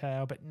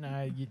detail, but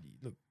no,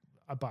 look,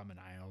 I bite my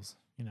nails.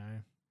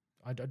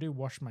 I do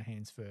wash my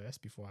hands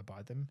first before I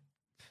bite them.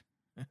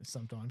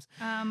 Sometimes.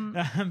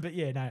 But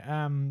yeah,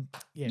 no.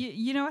 Yeah.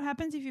 You know what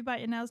happens if you bite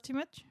your nails too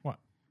much? What?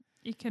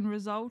 It can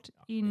result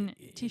in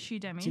tissue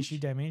damage. Tissue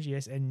damage,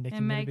 yes, and they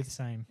can never be the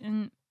same.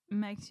 And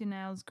makes your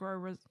nails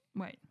grow.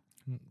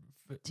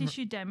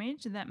 Tissue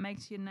damage that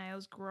makes your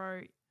nails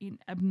grow in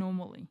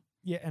abnormally.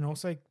 Yeah, and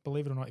also,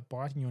 believe it or not,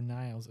 biting your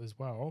nails as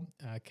well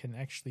can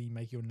actually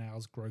make your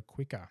nails grow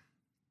quicker.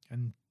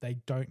 And they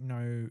don't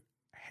know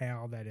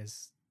how that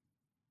has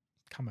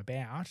come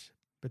about,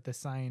 but they're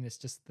saying it's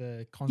just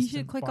the constant. You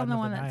should click on biting the of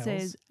one the that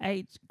nails. says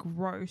 8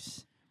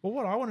 gross. Well,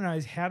 what I want to know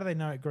is how do they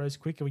know it grows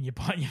quicker when you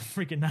bite your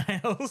freaking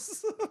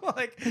nails?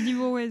 Like, Because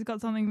you've always got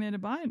something there to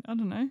bite. I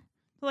don't know.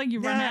 Like you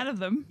run out of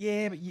them.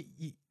 Yeah, but you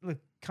look,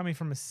 coming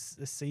from a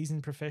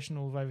seasoned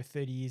professional of over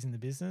 30 years in the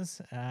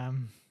business,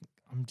 I'm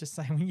just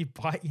saying when you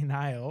bite your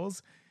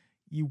nails,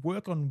 you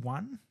work on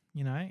one,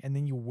 and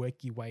then you'll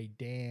work your way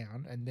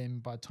down. And then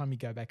by the time you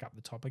go back up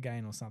the top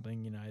again or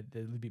something, a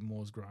little bit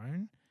more's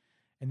grown.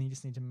 And then you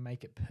just need to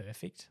make it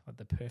perfect, like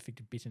the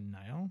perfect bitten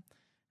nail.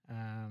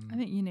 I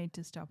think you need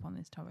to stop on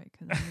this topic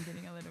because I'm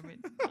getting a little bit...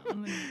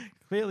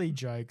 Clearly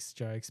jokes,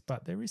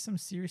 but there is some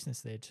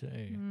seriousness there too.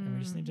 And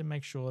we just need to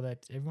make sure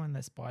that everyone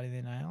that's biting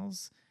their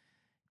nails,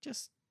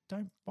 just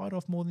don't bite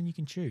off more than you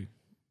can chew.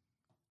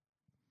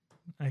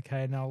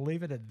 Okay, and I'll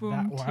leave it at Boom,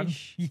 that one.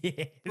 tish.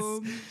 Yes.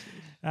 Boom, tish.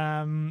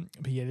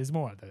 But yeah, there's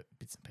more other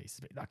bits and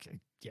pieces. But okay,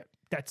 yeah,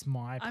 that's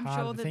my I'm part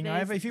sure of the that thing. there's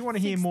However, if you want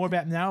to hear more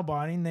about nail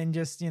biting, then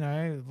just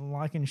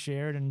like and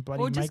share it and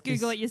bloody Or just make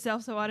Google this, it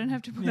yourself so I don't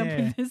have to put up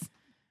with this.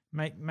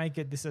 Make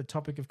it this a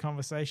topic of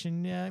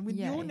conversation with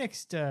your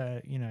next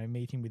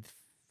meeting with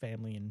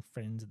family and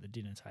friends at the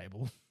dinner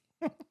table.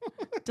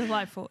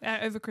 Delightful.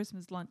 Over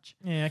Christmas lunch.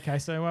 Yeah. Okay.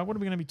 So what are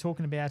we going to be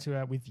talking about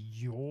with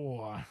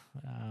your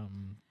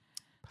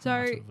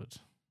part of it?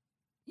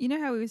 You know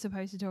how we were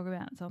supposed to talk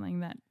about something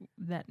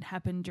that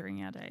happened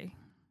during our day?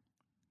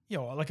 Yeah,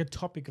 like a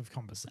topic of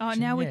conversation. Oh,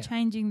 now we're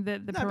changing the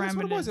parameters. That's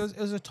what it was. It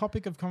was a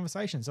topic of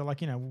conversation. So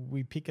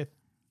we pick a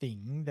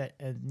thing that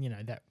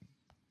that.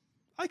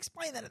 I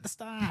explained that at the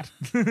start.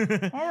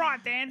 All right,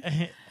 then.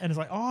 And it's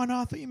like, oh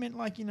no, I thought you meant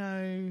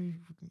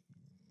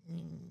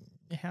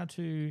how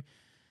to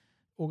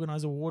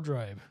organize a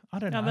wardrobe. I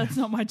don't know. No, that's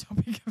not my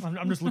topic.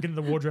 I'm just looking at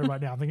the wardrobe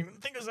right now. I'm thinking,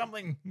 think of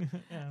something.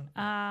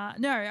 Yeah.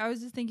 No, I was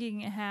just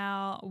thinking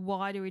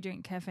why do we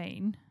drink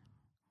caffeine?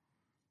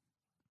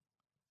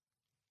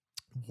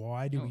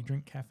 Why do we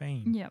drink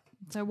caffeine? Yep.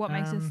 So what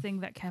makes us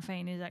think that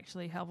caffeine is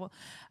actually helpful?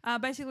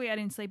 Basically, I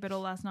didn't sleep at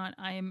all last night.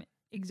 I am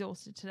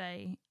exhausted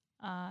today.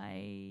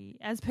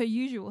 As per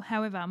usual,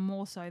 however,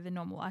 more so than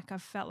normal. Like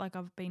I've felt like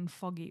I've been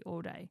foggy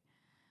all day.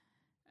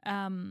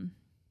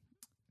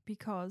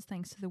 Because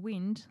thanks to the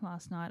wind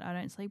last night, I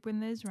don't sleep when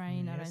there's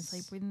rain. Yes. I don't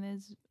sleep when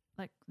there's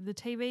the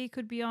TV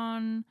could be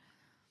on.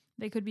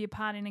 There could be a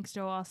party next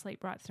door. I'll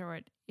sleep right through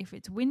it. If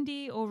it's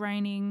windy or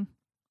raining,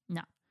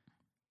 no,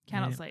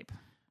 cannot sleep.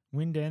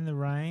 Wind and the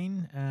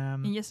rain.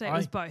 And yesterday it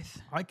was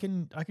both. I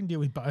can deal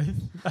with both.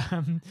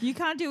 You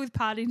can't deal with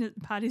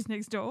parties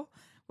next door.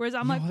 Whereas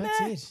I'm like,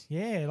 that's it.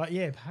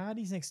 Yeah,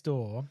 parties next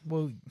door.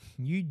 Well,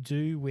 you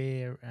do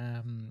wear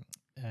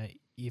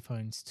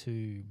earphones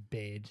to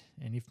bed,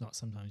 and if not,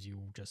 sometimes you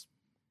will just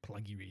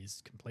plug your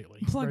ears completely.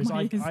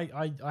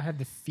 I have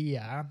the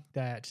fear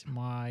that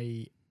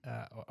my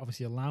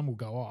obviously alarm will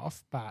go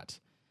off, but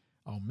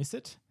I'll miss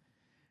it.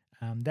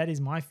 That is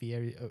my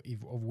fear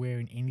of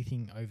wearing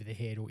anything over the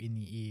head or in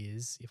the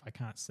ears if I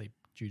can't sleep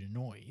due to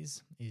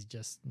noise, is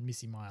just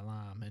missing my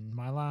alarm. And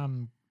my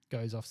alarm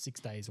goes off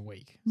 6 days a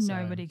week.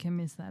 Nobody can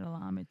miss that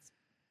alarm.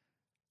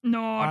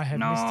 I have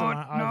missed a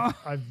line.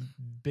 I've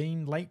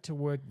been late to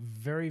work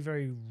very,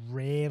 very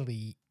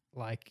rarely,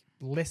 like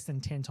less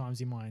than 10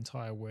 times in my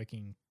entire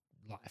working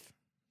life.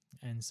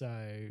 And so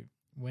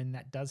when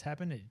that does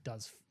happen, it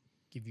does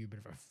give you a bit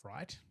of a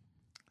fright.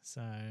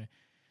 So,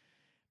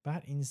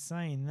 but in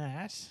saying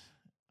that,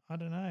 I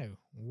don't know.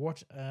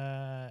 What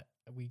are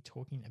we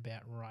talking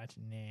about right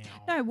now?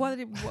 No,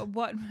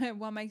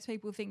 what makes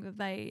people think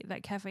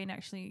that caffeine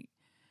actually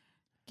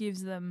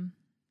gives them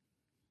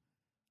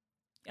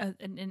an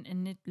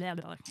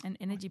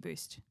energy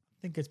boost?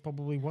 I think it's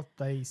probably what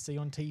they see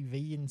on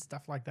TV and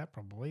stuff like that.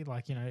 Probably,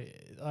 like, you know,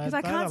 I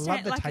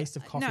love the taste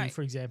of coffee.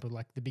 For example,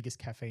 like the biggest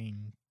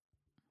caffeine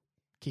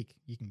kick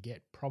you can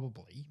get,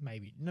 probably,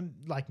 maybe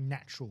like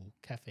natural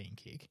caffeine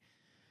kick.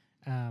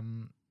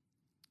 And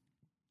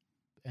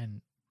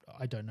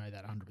I don't know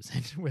that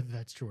 100% whether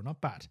that's true or not,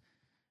 but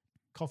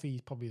coffee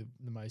is probably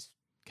the most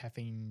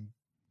caffeine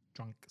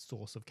drunk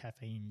source of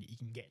caffeine that you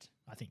can get,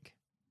 I think,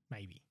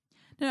 maybe.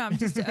 No, I'm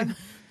just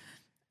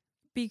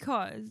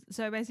because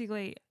so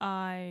basically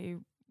I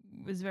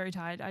was very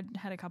tired. I'd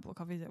had a couple of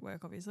coffees at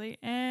work, obviously,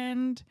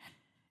 and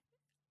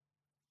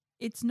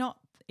it's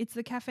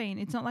the caffeine.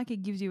 It's not like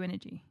it gives you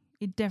energy.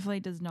 It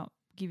definitely does not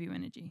give you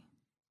energy.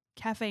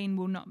 Caffeine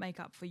will not make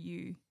up for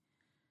you.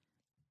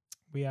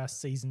 We are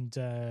seasoned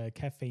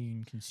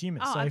caffeine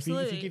consumers. Oh, so if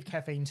absolutely. you give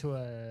caffeine to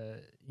a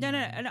No,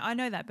 I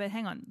know that, but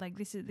hang on. Like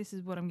this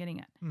is what I'm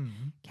getting at.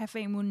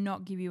 Caffeine will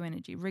not give you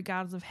energy,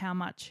 regardless of how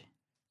much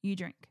you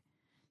drink.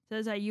 So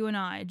as you and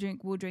I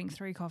we'll drink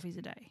 3 coffees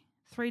a day,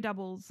 3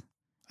 doubles.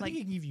 I think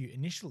it can give you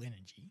initial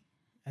energy,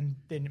 and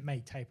then it may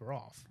taper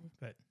off.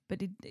 But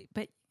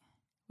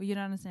you're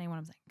not understanding what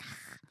I'm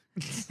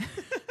saying.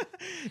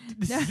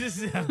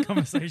 This is how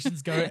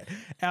conversations go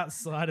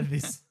outside of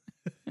this.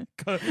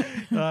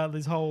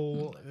 This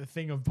whole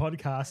thing of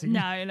podcasting.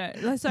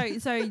 No. So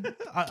caffeine.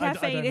 I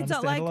don't it's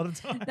not like a lot of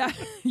time. No,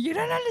 you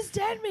don't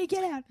understand me.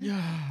 Get out.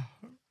 Yeah.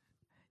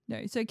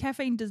 No. So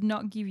caffeine does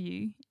not give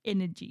you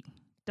energy.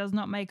 Does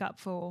not make up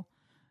for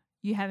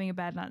you having a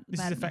bad night.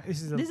 This is a fact.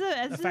 This is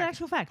an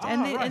actual fact.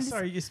 Oh, right.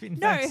 Sorry, you're spitting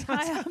facts. No,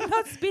 I'm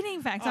not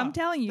spinning facts. I'm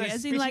telling you. No,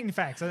 as in like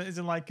facts. As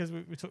in like because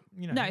we talk.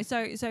 You know. No.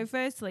 So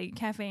firstly,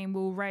 caffeine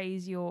will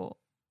raise your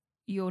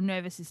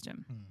nervous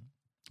system.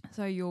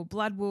 So your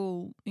blood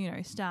will,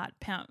 start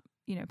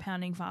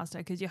pounding faster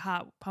because your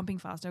heart pumping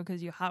faster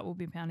because your heart will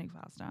be pounding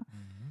faster.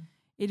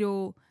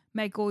 It'll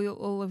make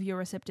all of your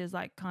receptors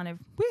like kind of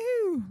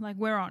woohoo, like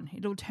we're on.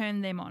 It'll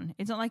turn them on.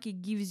 It's not like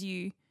it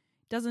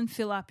doesn't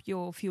fill up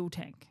your fuel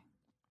tank.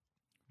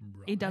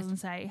 Right. It doesn't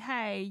say,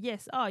 hey,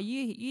 yes,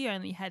 you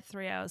only had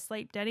 3 hours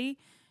sleep, Daddy.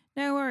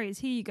 No worries.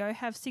 Here you go.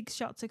 Have 6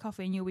 shots of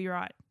coffee and you'll be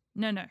right.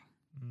 No.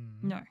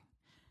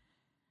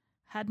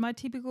 Had my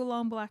typical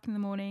long black in the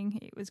morning.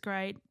 It was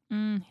great.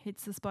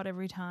 Hits the spot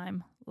every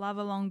time. Love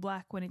a long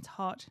black when it's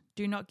hot.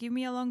 Do not give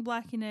me a long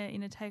black in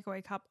a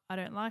takeaway cup. I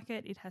don't like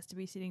it. It has to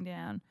be sitting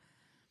down,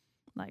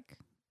 like,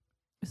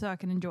 so I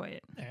can enjoy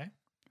it. Yeah.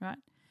 Right.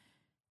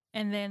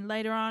 And then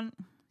later on,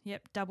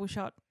 double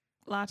shot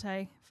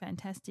latte.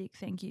 Fantastic.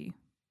 Thank you.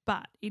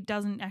 But it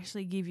doesn't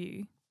actually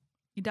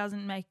it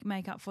doesn't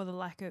make up for the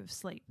lack of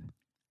sleep.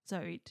 So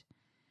it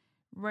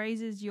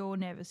raises your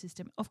nervous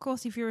system. Of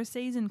course, if you're a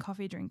seasoned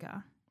coffee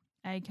drinker,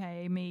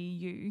 aka me,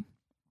 you,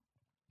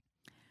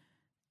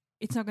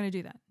 it's not going to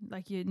do that.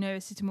 Like your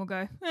nervous system will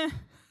go,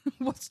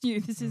 what's new?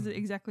 This is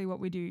exactly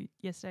what we do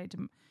yesterday,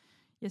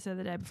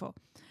 the day before.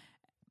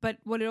 But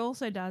what it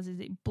also does is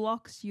it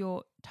blocks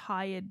your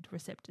tired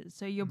receptors.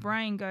 So your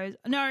brain goes,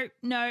 no,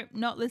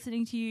 not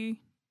listening to you.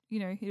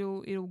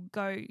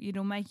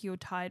 It'll make your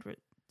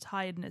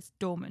tiredness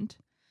dormant.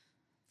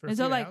 For a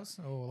few hours?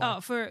 Or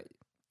like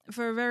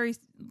for a very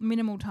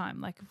minimal time.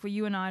 Like for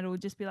you and I, it'll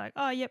just be like,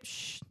 oh, yep,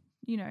 shh,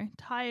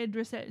 tired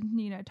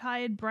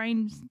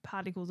brain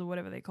particles or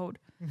whatever they're called.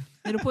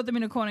 It'll put them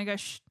in a corner and go,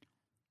 shh.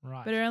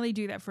 Right. But it'll only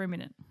do that for a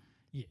minute.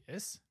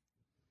 Yes.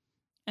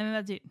 And then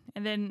that's it.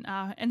 And then,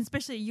 and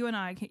especially you and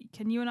I,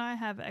 can you and I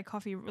have a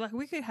coffee? Like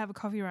we could have a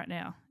coffee right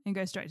now and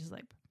go straight to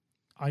sleep.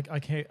 I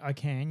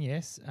can,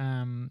 yes.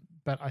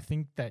 But I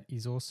think that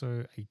is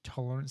also a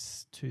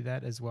tolerance to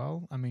that as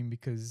well. I mean,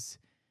 because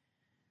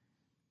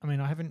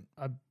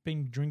I've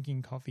been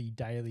drinking coffee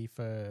daily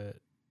for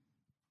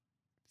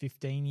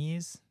 15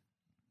 years.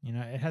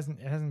 It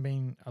hasn't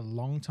been a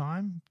long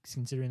time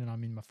considering that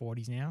I'm in my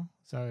 40s now.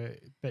 So,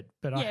 but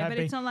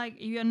it's not like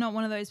you're not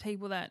one of those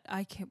people that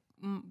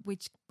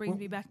which brings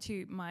me back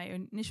to my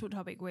initial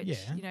topic, which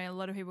a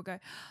lot of people go,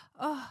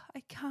 oh,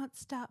 I can't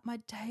start my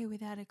day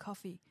without a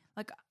coffee.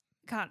 Like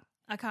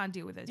I can't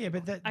deal with those. Yeah,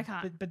 people. I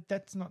can't. But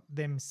that's not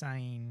them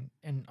saying,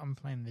 and I'm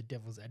playing the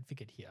devil's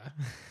advocate here.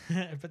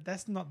 But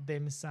that's not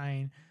them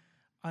saying,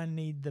 I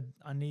need the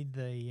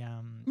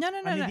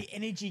the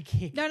energy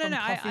kick. No.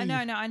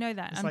 I know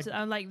that.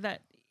 I'm like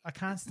that. I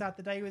can't start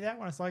the day without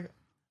one. It's like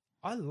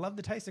I love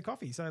the taste of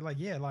coffee. So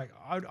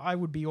I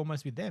would be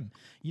almost with them.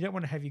 You don't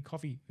want to have your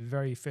coffee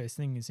very first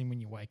thing as in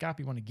when you wake up.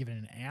 You want to give it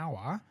an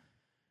hour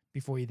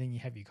before you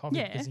have your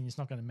coffee because then it's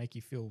not going to make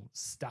you feel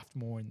stuffed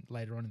more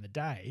later on in the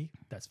day.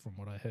 That's from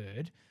what I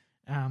heard.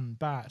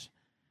 But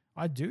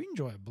I do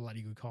enjoy a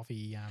bloody good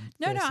coffee.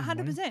 No, first thing in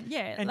the morning. 100%.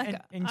 Yeah, And- like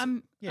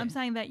and- yeah. I'm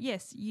saying that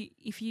yes,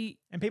 if you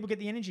And people get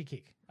the energy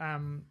kick.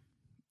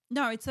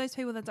 no, it's those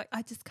people that's like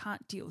I just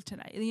can't deal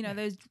today. You know, Yeah.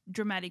 those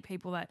dramatic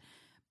people that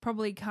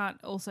probably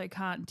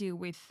can't deal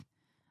with.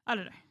 I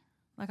don't know.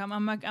 Like I'm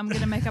going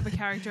to make up a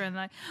character and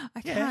like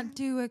I Yeah. can't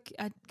do a. I I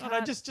can't. don't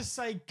know, just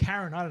say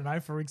Karen. I don't know,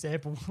 for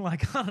example.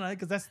 Like I don't know,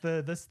 because that's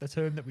the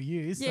term that we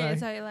use. Yeah, So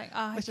so like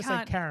I let's just say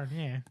can't. Karen.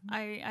 Yeah.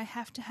 I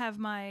have to have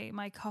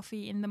my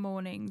coffee in the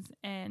mornings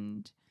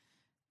and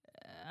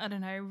I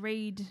don't know,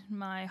 read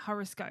my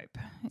horoscope.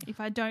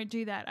 If I don't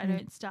do that, I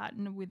don't start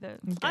with a.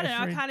 I don't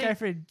know. I can't go even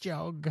for a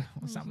jog or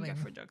go something.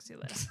 for a jog. See you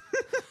later.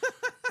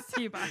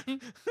 See you, bye.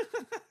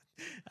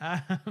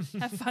 Um,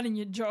 Have fun in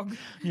your jog.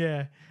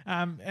 yeah.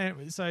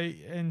 And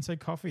so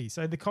coffee.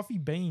 So the coffee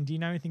bean. Do you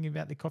know anything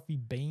about the coffee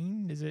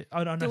bean? Is it?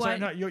 Oh no, Do sorry, I-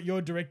 no.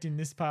 You're directing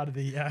this part of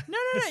the. No.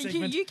 the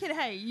segment. You can.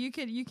 Hey, you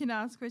can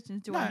ask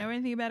questions. Do I No. know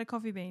anything about a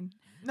coffee bean?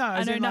 No, I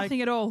as know in, like,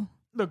 nothing at all.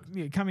 Look,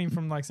 coming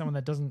from like someone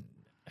that doesn't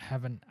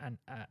have any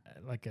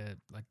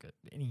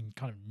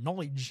kind of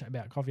knowledge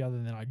about coffee other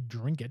than I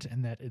drink it,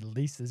 and that at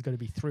least there's got to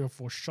be 3 or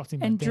 4 shots in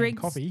my And damn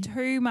drinks coffee.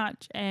 too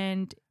much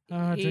and.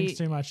 Drinks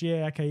too much.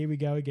 Yeah, okay, here we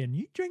go again.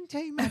 You drink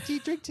too much.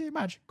 You drink too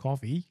much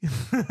coffee.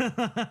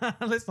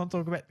 Let's not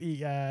talk about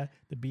the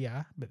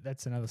beer, but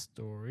that's another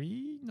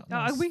story.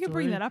 We can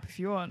bring that up if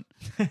you want.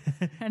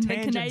 And the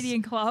Tangents.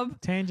 Canadian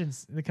club.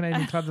 Tangents, the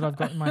Canadian club that I've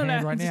got in my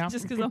hand right now.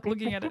 Just because I'm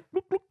looking at it.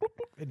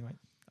 Anyway,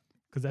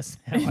 because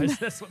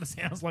that's what it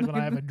sounds like when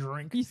I have a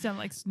drink. You sound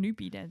like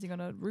Snoopy dancing on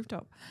a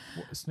rooftop.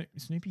 What,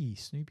 Snoopy.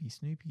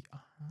 Ah,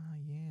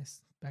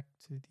 yes. Back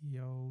to the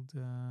old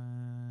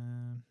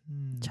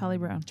Charlie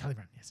Brown. Charlie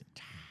Brown, yes.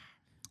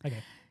 Okay.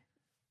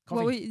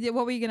 What Coffee.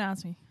 were you going to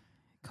ask me?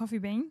 Coffee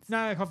beans?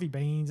 No, coffee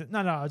beans. No,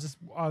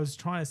 I was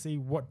trying to see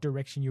what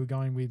direction you were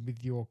going with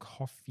your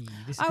coffee.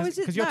 Because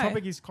your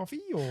topic is coffee,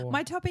 or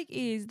My topic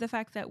is the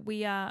fact that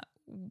we have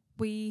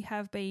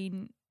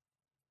been,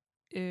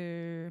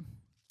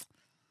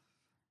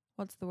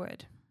 what's the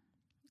word?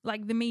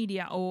 Like the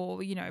media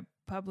or,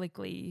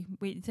 publicly,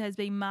 it has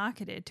been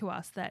marketed to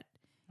us that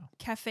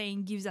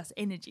caffeine gives us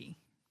energy.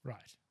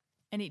 right.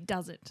 And it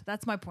doesn't.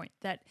 That's my point.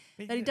 That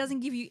it doesn't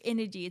give you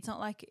energy. It's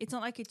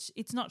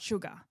not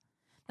sugar.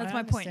 That's I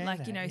my point. understand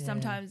Like, that, yeah.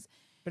 sometimes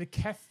But a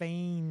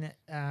caffeine,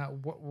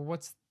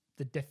 what's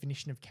the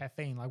definition of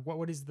caffeine? Like,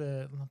 what is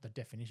not the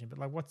definition, but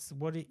like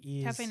what it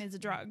is? caffeine is a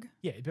drug.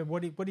 Yeah, but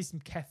what is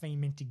caffeine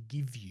meant to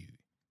give you?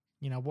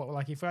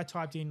 Like if I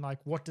typed in like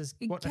what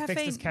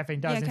effects does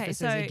caffeine does, and if it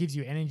says it gives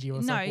you energy, or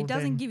it's No, like, well, it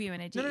doesn't then- give you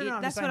energy. No,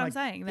 I'm That's just what I'm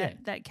saying, saying.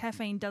 like, That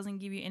caffeine doesn't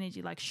give you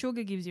energy. Like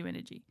sugar gives you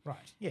energy. Right.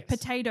 Yes.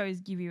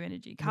 Potatoes give you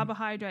energy.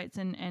 Carbohydrates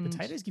and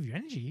Potatoes give you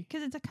energy.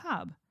 because it's a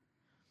carb.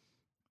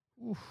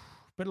 Oof.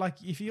 But like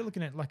if you're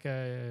looking at like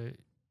Like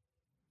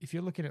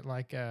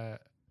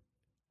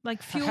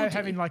fuel.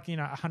 having like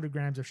 100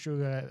 grams of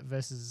sugar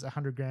versus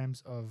 100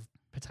 grams of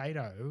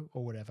potato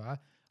or whatever,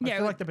 I Yeah,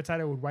 feel like the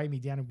potato would weigh me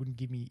down and would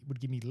give me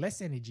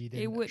less energy than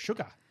It would-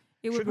 sugar.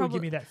 it would Sugar probably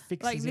would give me that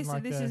fix. like as this. in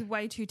like This the, is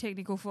way too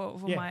technical for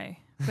Yeah. my.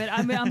 But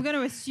I'm going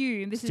to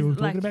assume this still is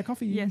talking like about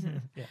coffee. Yes.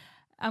 Yeah.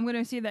 I'm going to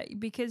assume that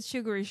because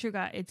sugar is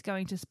sugar, it's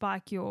going to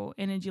spike your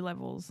energy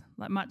levels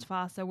like much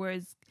faster.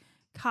 Whereas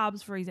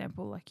carbs, for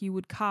example, like you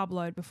would carb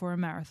load before a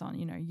marathon.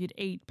 You'd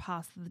eat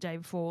past the day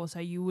before, so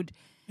you would.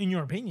 In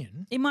your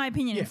opinion. In my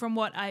opinion, Yeah. from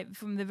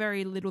the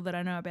very little that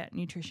I know about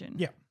nutrition.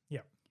 Yeah. Yeah.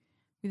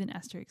 With an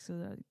asterisk.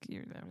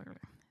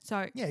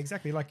 So Yeah,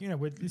 exactly. Like,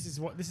 these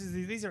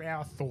are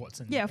our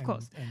thoughts. Yeah, of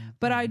course.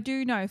 But I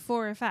do know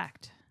for a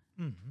fact,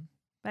 Mhm.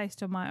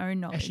 based on my own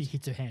knowledge. Actually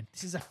hits her hand.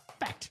 This is a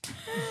fact.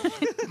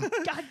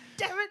 God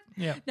damn it.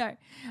 Yeah. No.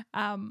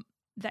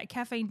 That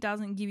caffeine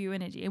doesn't give you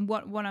energy. And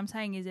what I'm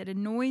saying is it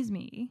annoys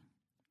me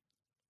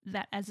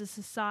that as a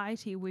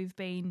society we've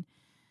been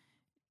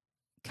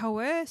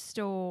coerced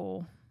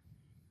or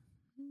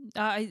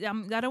I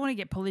don't want to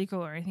get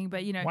political or anything,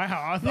 but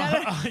Wow, I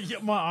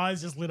thought my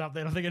eyes just lit up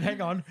then. I'm thinking,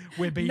 hang on,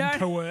 we're being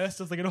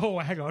coerced. I was thinking, oh,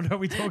 hang on, are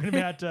we talking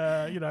about, what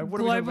are we talking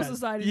global about?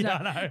 society.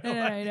 Yeah,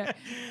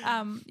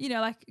 No.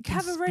 Like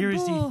have a Red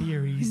Conspiracy Bull.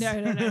 theories. No,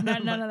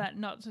 none of that.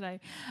 Not today.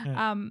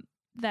 Yeah.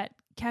 That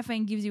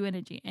caffeine gives you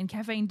energy, and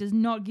caffeine does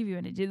not give you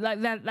energy.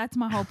 Like that. That's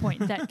my whole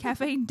point. That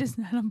caffeine does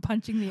not. I'm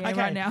punching the air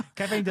right now.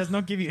 Caffeine does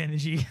not give you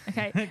energy.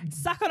 Okay,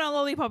 suck on a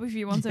lollipop if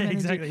you want some energy.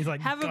 Exactly. He's like,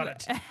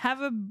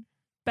 Have a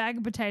bag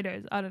of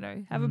potatoes. I don't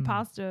know. Have a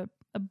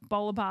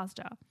bowl of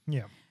pasta.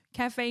 Yeah.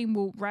 Caffeine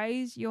will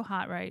raise your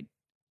heart rate.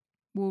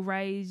 Will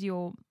raise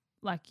your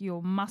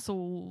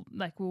muscle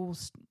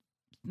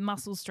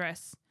muscle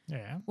stress.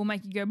 Yeah. Will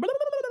make you go blah, blah,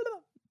 blah, blah, blah,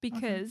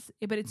 because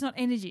but it's not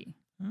energy.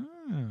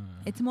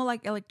 It's more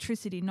like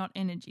electricity, not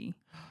energy.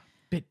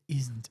 But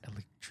isn't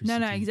electricity?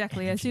 No,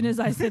 exactly. energy? As soon as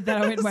I said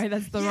that, I went, wait,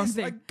 that's the wrong Yes,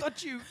 I thing.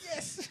 got you.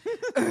 Yes.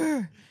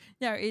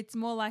 No, it's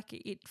more like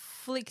it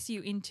flicks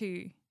you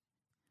into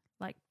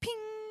like ping,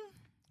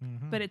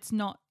 but it's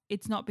not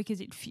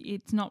because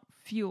it's not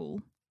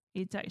fuel.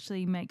 It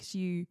actually makes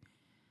you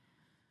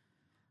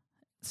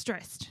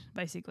stressed,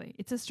 basically.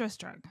 It's a stress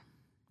drug.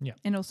 Yeah.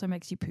 And also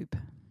makes you poop.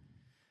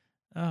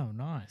 Oh,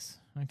 nice.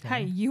 Okay.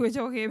 Hey, you were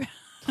talking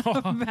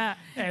about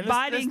Yeah,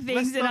 biting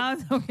things, and I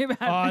was talking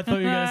about. Oh, I thought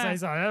you were going to say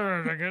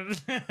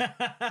something.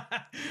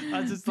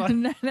 I was just like,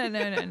 no.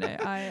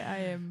 I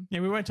am. yeah,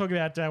 we won't talk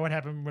about what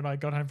happened when I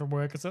got home from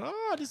work. I said,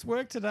 I just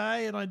worked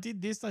today, and I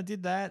did this, I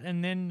did that,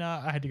 and then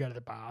I had to go to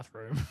the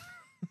bathroom.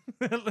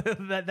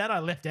 that I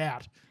left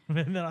out. And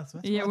then I was,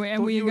 Yeah, we're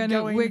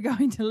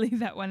going to leave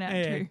that one out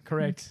too.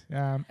 Correct.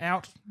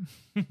 Out.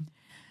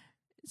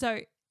 So,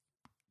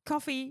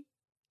 coffee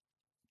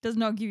does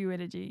not give you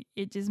energy.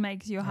 It just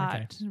makes your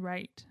heart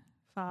rate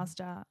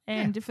faster.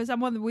 And for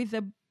someone with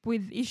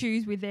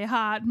issues with their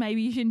heart,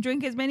 maybe you shouldn't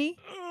drink as many.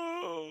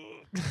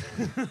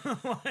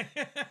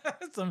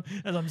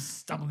 as I'm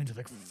stumbling to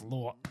the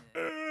floor,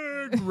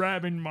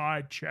 grabbing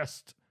my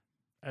chest.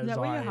 Is that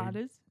where your heart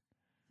is? Is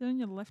it on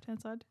your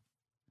left-hand side?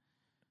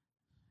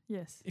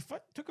 Yes. If I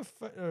took a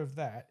photo of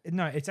that,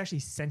 no, it's actually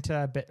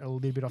center, but a little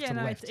bit off to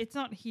the left. It's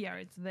not here.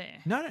 It's there.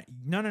 No.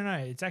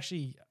 It's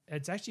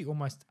actually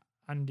almost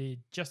under,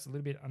 just a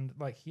little bit under,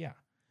 like here.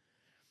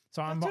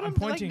 So I'm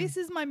pointing. Like, this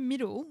is my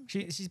middle.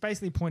 She's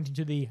basically pointing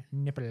to the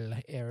nipple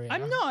area.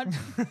 I'm not.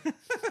 How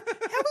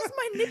is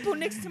my nipple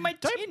next to my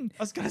chin?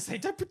 I was going to say,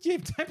 don't put your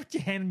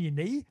hand on your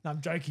knee. No, I'm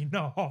joking.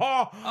 No.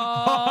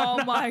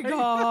 Oh my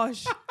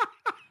gosh.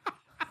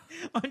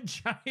 I'm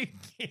joking.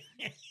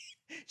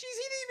 She's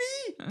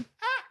hitting me.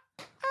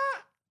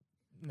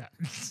 No.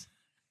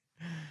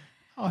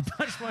 Oh, I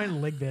punched my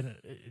own leg then.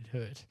 It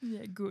hurt.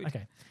 Yeah, good.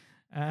 Okay.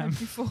 Hope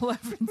you fall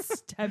over and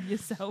stab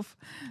yourself.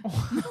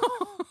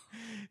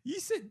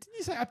 Did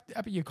you say up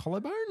at your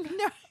collarbone?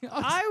 No,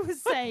 I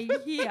was saying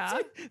here.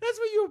 That's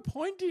what you were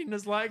pointing.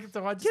 It's like,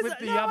 so I just went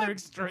the other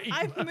extreme.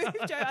 I moved,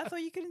 Joe. I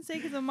thought you couldn't see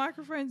because the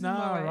microphone's no, in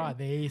my way. right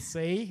there.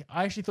 See,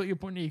 I actually thought you were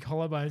pointing to your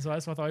collarbone, so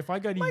that's why I thought if I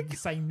go to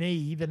say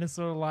knee, then it's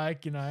sort of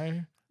like,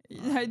 No,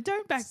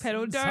 don't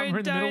backpedal.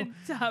 Don't.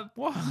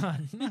 What?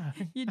 No.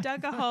 You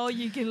dug a hole.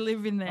 You can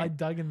live in there. I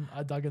dug in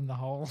the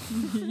hole.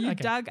 You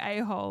dug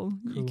a hole.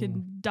 Cool. You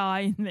can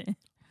die in there.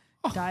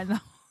 Die in the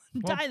hole.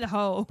 Die in the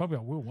hole. Probably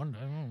I will one day.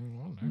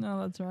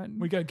 No, that's right.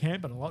 We go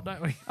camping a lot,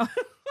 don't we? Oh,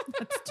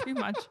 that's too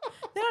much.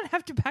 Then I'd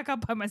have to pack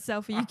up by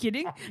myself. Are you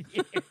kidding?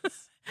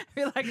 Yes. I'd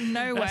be like,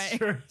 no that's way.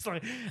 True. It's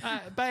like,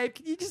 babe,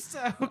 can you just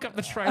hook up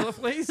the trailer,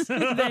 please?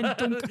 Then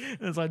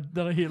it's like,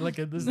 then I hear like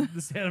the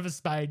sound of a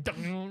spade.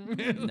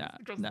 No.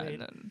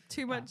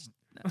 Too much.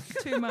 No,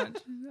 too much.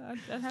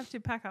 I'd have to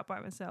pack up by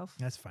myself.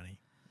 That's funny.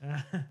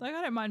 Like,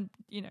 I don't mind,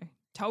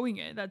 towing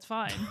it. That's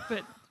fine.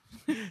 But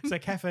so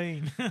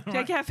caffeine.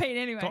 Right. Caffeine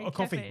anyway. Coffee.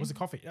 Caffeine. Was it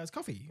coffee? No, it's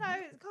coffee. No,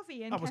 it's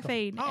coffee and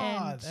caffeine.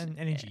 And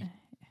energy. Yeah.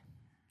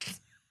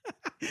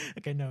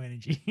 Okay, no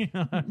energy.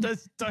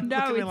 Don't no,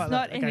 look at it's me like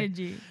not that. Okay.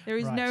 energy. There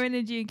is no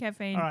energy in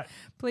caffeine. All right.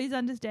 Please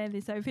understand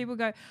this. So if people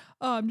go,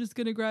 oh, I'm just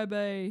going to grab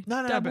a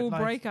double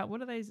breaker.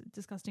 What are those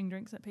disgusting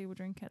drinks that people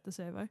drink at the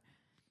servo?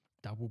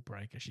 Double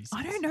breaker, she says.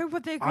 I don't know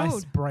what they're called.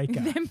 Icebreaker.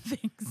 Them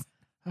things.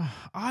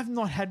 I've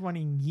not had one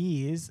in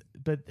years,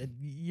 but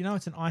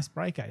it's an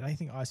icebreaker. I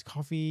think iced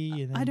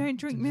coffee. And I don't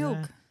drink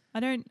milk. I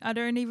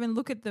don't even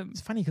look at them.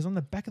 It's funny because on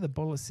the back of the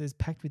bottle it says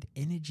packed with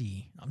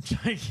energy. I'm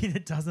joking.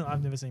 It doesn't.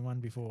 I've never seen one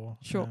before.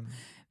 Sure.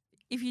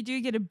 If you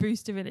do get a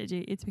boost of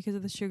energy, it's because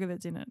of the sugar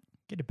that's in it.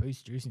 Get a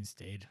Boost juice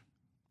instead.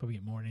 Probably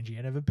get more energy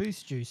out of a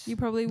Boost juice. You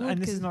probably would. And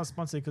this is not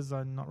sponsored because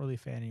I'm not really a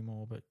fan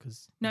anymore, but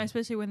because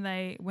especially when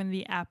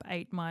the app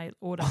ate my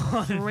order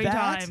 3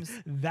 times.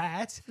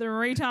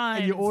 Three times.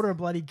 And you order a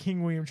bloody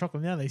King William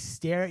chocolate. Now they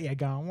stare at you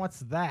going, "What's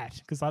that?"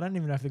 Because I don't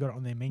even know if they got it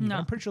on their menu. No.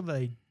 I'm pretty sure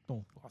they.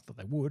 Well, I thought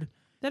they would.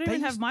 They don't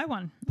even have my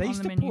one. They used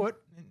on the to menu. put.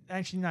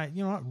 Actually, no.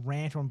 You know what?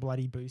 Rant on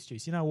bloody Boost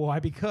juice. You know why?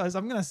 Because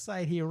I'm going to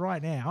say it here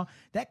right now.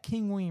 That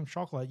King William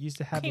chocolate used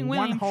to have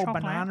one whole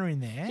banana in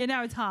there. Yeah,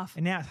 now it's half.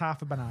 And now it's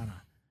half a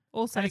banana.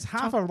 Also, and it's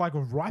half a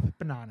ripe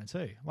banana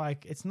too.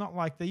 Like it's not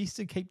like they used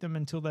to keep them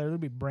until they're a little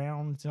bit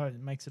brown, so it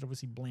makes it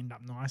obviously blend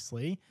up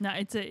nicely. No,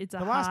 it's a the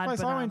hard last place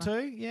banana. I went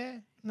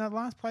to, the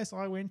last place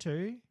I went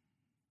to,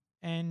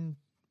 and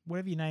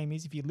whatever your name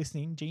is, if you're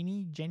listening,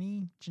 Janine.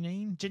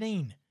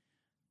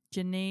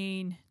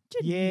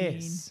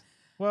 Yes.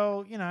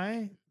 Well,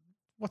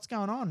 what's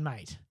going on,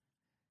 mate?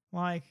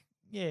 Like.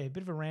 Yeah, a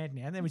bit of a rant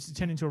now. And then we just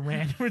turned into a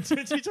rant. We're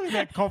talking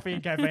about coffee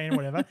and caffeine and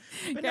whatever.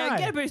 But no,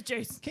 get a Boost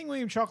juice. King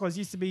William chocolates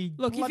used to be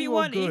Look, if you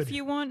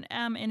want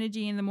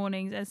energy in the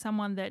mornings, as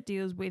someone that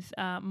deals with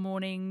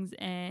mornings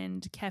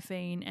and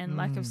caffeine and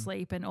lack of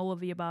sleep and all of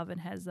the above and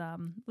has a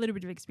little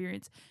bit of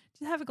experience,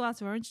 just have a glass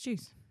of orange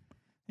juice.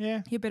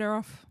 Yeah, you're better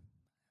off.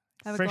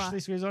 Have freshly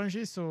squeezed orange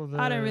juice, or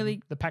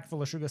the pack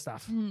full of sugar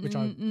stuff, which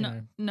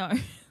no,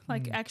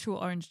 like actual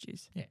orange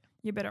juice. Yeah,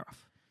 you're better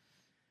off.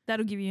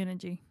 That'll give you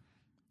energy.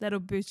 That'll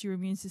boost your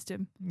immune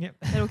system. Yep.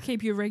 That'll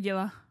keep you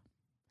regular.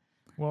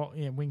 Well,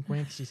 yeah, wink,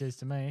 wink, she says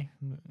to me.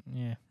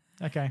 Yeah.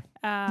 Okay.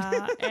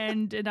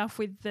 And enough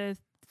with the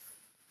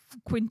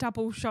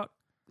quintuple shot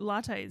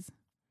lattes.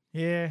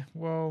 Yeah,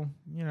 well,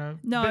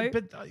 No.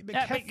 But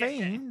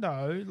caffeine,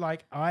 though,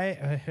 like I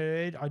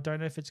heard, I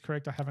don't know if it's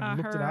correct, I haven't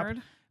looked it up,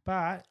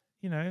 but,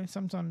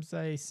 sometimes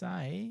they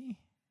say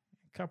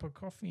cup of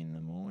coffee in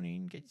the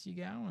morning gets you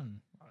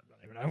going. I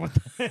don't even know what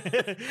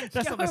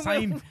that's not the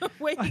same.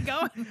 Where you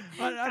going?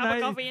 I Cup know.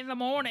 of coffee in the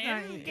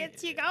morning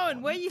gets you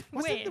going. Where you?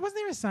 Wasn't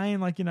there a saying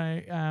like,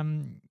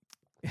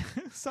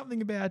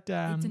 something about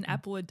it's an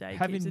apple a day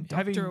having keeps a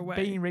doctor away.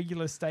 being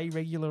regular, stay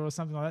regular, or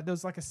something like that. There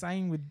was like a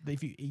saying with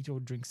if you eat or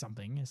drink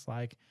something, it's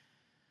like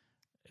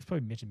it's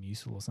probably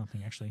Metamucil or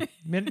something actually.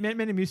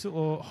 Metamucil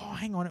or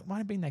hang on, it might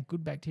have been that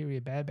good bacteria,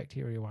 bad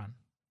bacteria one,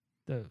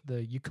 the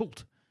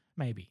Yakult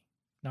maybe.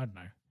 I don't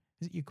know.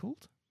 Is it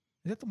Yakult?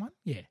 Is that the one?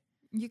 Yeah.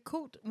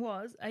 Yakult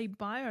was a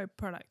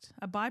byproduct.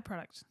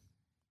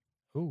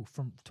 Oh,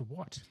 to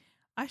what?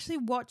 I actually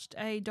watched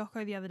a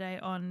doco the other day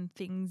on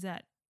things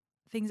that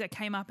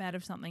came up out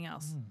of something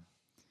else.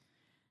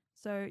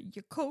 So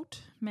Yakult,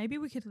 maybe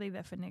we could leave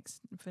that for next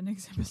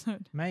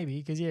episode.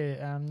 Maybe because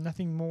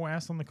nothing more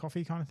else on the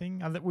coffee kind of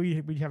thing. We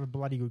have a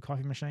bloody good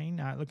coffee machine.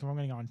 Look, if I'm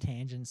going to go on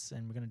tangents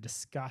and we're going to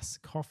discuss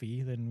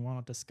coffee, then why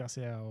not discuss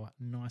our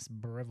nice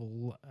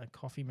Breville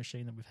coffee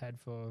machine that we've had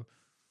for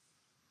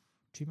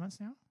 2 months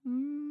now?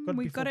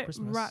 We got it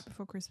right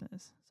before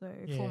Christmas, so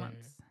 4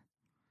 months.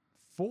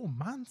 4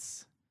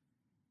 months?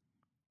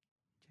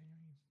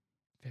 January,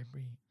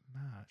 February,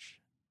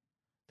 March.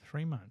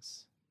 3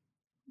 months.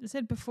 It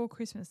said before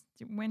Christmas.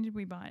 When did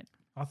we buy it?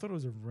 I thought it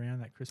was around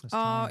that Christmas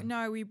time. Oh,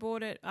 no, we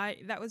bought it.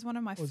 That was one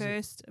of my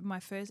first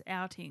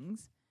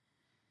outings.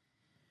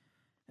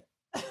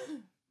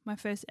 My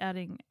first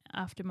outing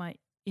after my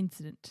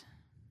incident.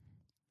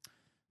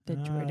 The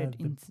dreaded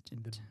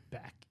incident. The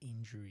back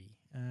injury.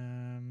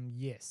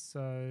 Yes.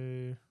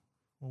 So,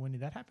 when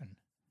did that happen?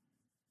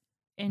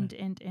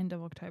 End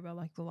of October,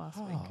 like the last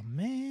week. Oh,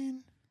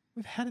 man.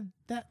 We've had it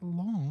that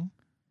long.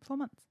 4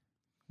 months.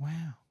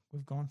 Wow.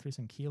 We've gone through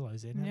some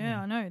kilos then, haven't we?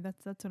 I know.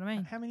 That's what I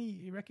mean. How many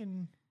you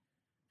reckon?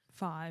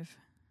 5.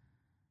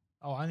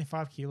 Oh, only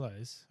 5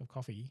 kilos of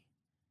coffee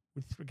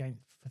again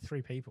for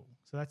 3 people.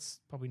 So that's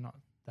probably not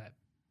that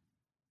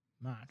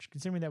much.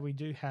 Considering that we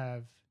do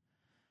have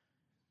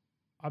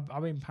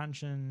I've been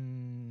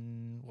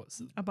punching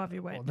above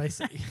your weight. They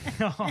say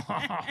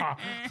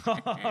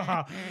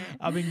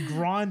I've been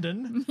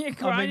grinding. Yeah,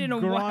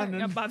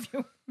 grinding above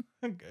your.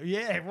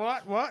 Yeah,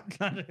 what?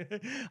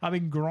 I've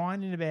been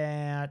grinding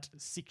about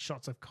 6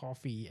 shots of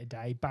coffee a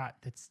day, but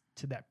that's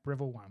to that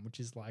Breville one, which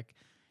is like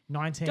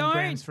 19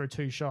 grams for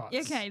 2 shots.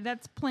 Okay,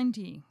 that's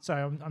plenty. So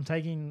I'm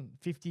taking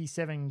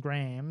 57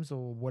 grams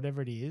or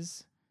whatever it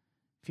is.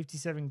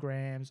 57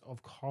 grams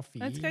of coffee.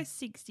 Let's go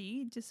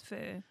 60 just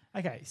for...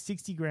 Okay,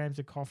 60 grams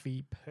of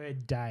coffee per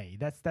day.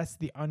 That's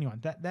the only one.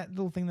 That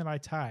little thing that I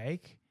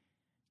take,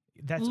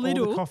 that's all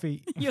the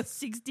coffee. Your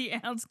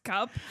 60-ounce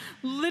cup.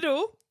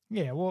 Little.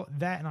 Yeah, well,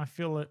 that and I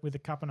fill it with a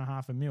cup and a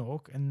half of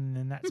milk, and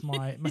then that's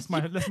my that's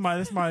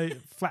my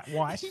flat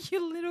white.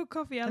 Your little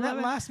coffee, and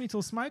that lasts me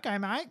till smoko,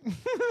 mate.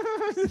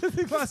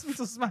 It lasts me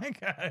till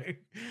smoko.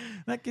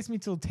 That gets me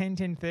till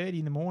 10:30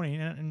 in the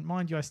morning, and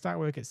mind you, I start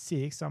work at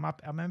 6, so I'm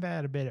about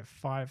out of bed at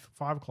 5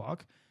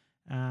 o'clock.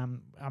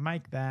 I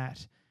make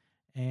that,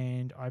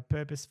 and I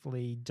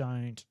purposefully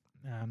don't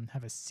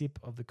have a sip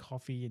of the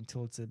coffee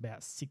until it's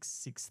about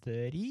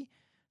 6:30.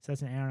 So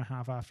that's an hour and a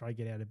half after I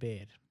get out of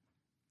bed.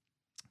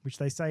 Which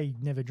they say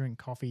never drink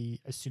coffee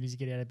as soon as you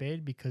get out of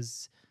bed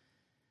because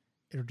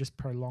it'll just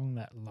prolong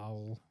that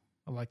lull.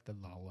 I like the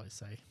lull, I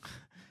say.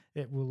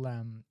 It will,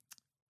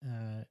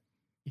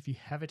 if you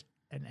have it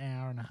an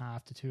hour and a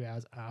half to 2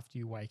 hours after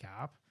you wake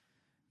up,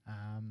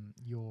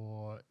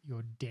 your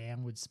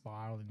downward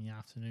spiral in the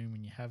afternoon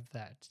when you have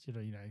that,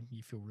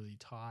 you feel really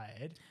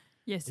tired.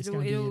 Yes, it's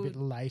going to be a bit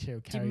later.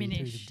 It'll carry you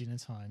through to dinner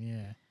time,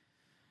 yeah.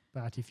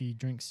 But if you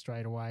drink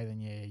straight away,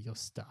 then you're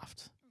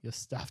stuffed. You're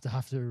stuffed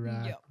after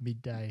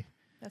midday.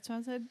 That's why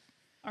I said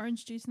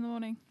orange juice in the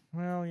morning.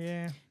 Well,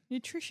 yeah.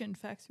 Nutrition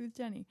facts with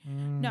Danny.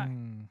 No,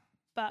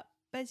 but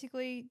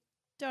basically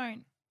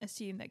don't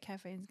assume that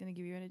caffeine is going to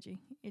give you energy.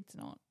 It's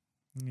not.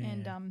 Yeah.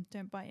 And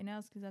don't bite your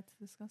nails because that's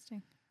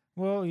disgusting.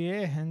 Well,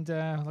 yeah, and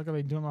like I've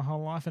been doing my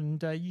whole life, and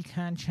you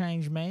can't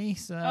change me.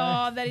 So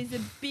that is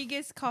the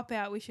biggest cop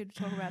out. We should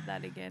talk about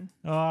that again.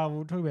 Oh,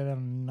 we'll talk about that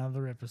on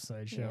another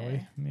episode, shall we?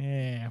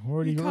 Yeah,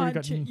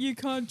 you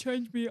can't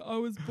change me. I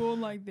was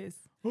born like this.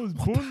 I was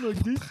born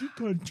like this. You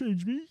can't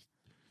change me.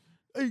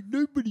 Ain't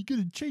nobody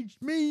gonna change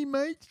me,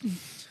 mate.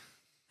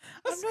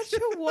 I'm not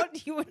sure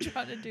what you were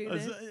trying to do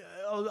there.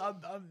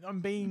 I'm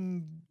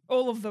being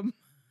all of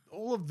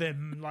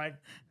them, like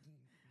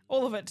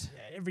all of it,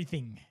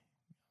 everything.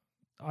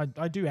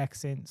 I do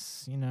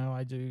accents,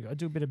 I do a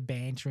bit of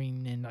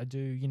bantering, and I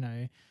do,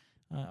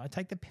 I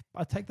take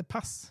the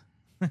puss.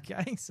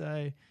 Okay,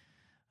 so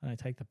I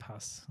take the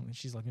puss. And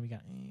she's like, going to be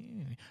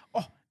going,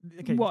 oh,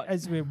 okay. What?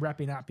 As we're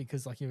wrapping up,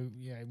 because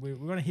we're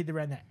going to hit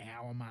around that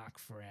hour mark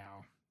for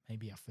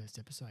maybe our first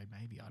episode,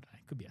 maybe, I don't know,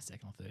 it could be our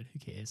second or third, who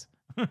cares?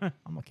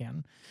 I'm not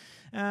counting.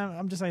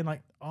 I'm just saying,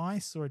 like, I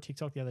saw a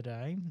TikTok the other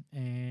day,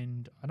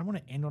 and I don't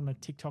want to end on a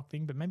TikTok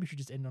thing, but maybe we should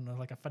just end on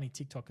a funny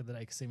TikTok of the day,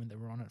 because seeing that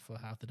we're on it for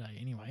half the day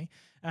anyway.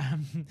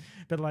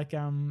 But like,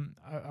 I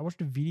watched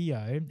a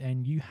video,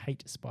 and you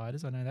hate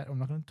spiders, I know that. I'm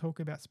not going to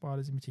talk about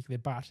spiders in particular,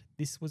 but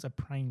this was a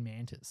praying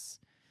mantis.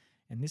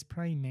 And this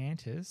praying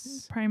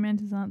mantis... Praying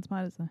mantis aren't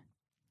spiders, though.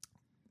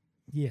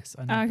 Yes,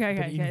 I know. Okay,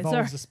 but it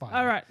involves a spider.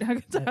 All right.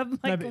 I'm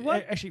like, no,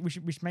 what? Actually,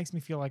 which makes me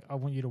feel like I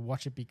want you to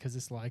watch it, because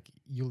it's like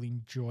you'll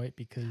enjoy it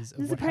because of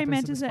This is what a praying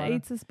happens to mantis the that spider.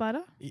 eats a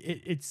spider?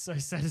 It's so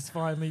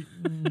satisfyingly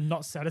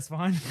not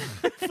satisfying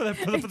for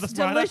the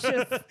spider.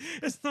 Delicious.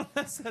 It's not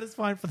that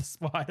satisfying for the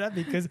spider,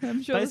 because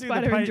I'm sure the basically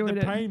spider enjoyed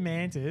the it. praying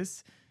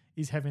mantis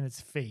is having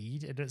its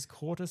feed, and it's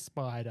caught a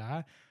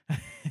spider,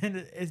 and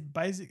it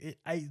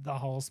ate the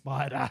whole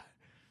spider.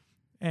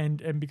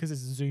 And because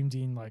it's zoomed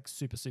in like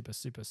super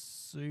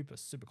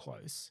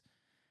close,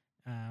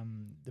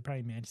 the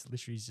praying mantis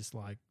literally is just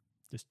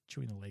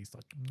chewing the legs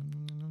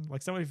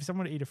like someone, if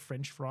someone would eat a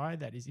French fry,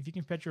 that is, if you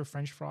can picture a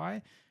French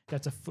fry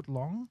that's a foot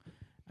long,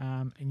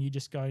 and you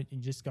just go and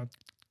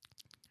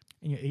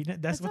you're eating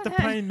it. That's what the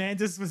praying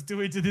mantis was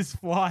doing to this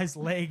fly's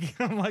leg.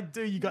 I'm like,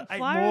 dude, you got 8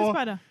 Fly more. or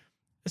spider?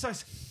 So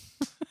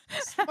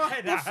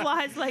spider. The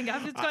fly's leg.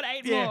 I've just got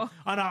 8 more.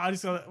 I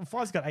know.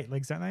 Flies got 8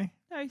 legs, don't they?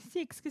 No,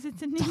 6, because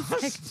it's an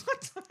insect.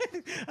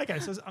 Okay,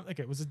 so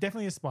it was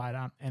definitely a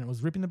spider, and it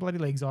was ripping the bloody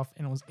legs off,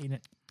 and it was eating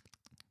it.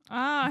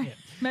 Ah, Yeah.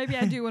 Maybe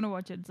I do want to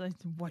watch it. So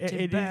watch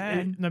it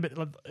burn. No, but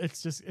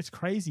it's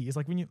crazy. It's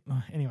like when you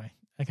anyway.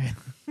 Okay.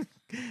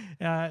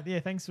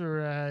 Thanks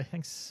for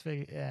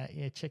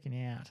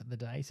checking out the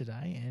day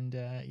today, and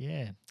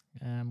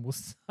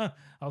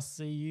I'll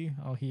see you.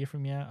 I'll hear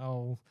from you.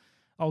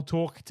 I'll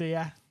talk to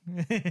you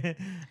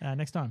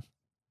next time.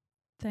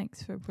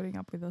 Thanks for putting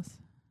up with us.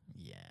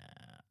 Yeah.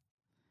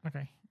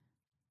 Okay.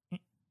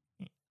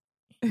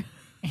 I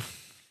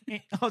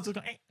was just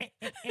going,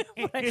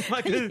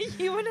 like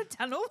you in a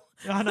tunnel?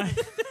 I know.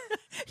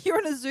 You're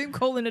on a Zoom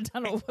call in a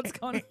tunnel. What's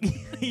going on?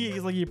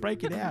 It's like you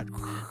break it out.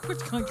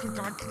 What's going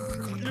on?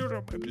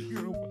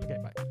 Okay,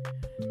 bye.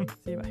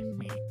 See you, bye.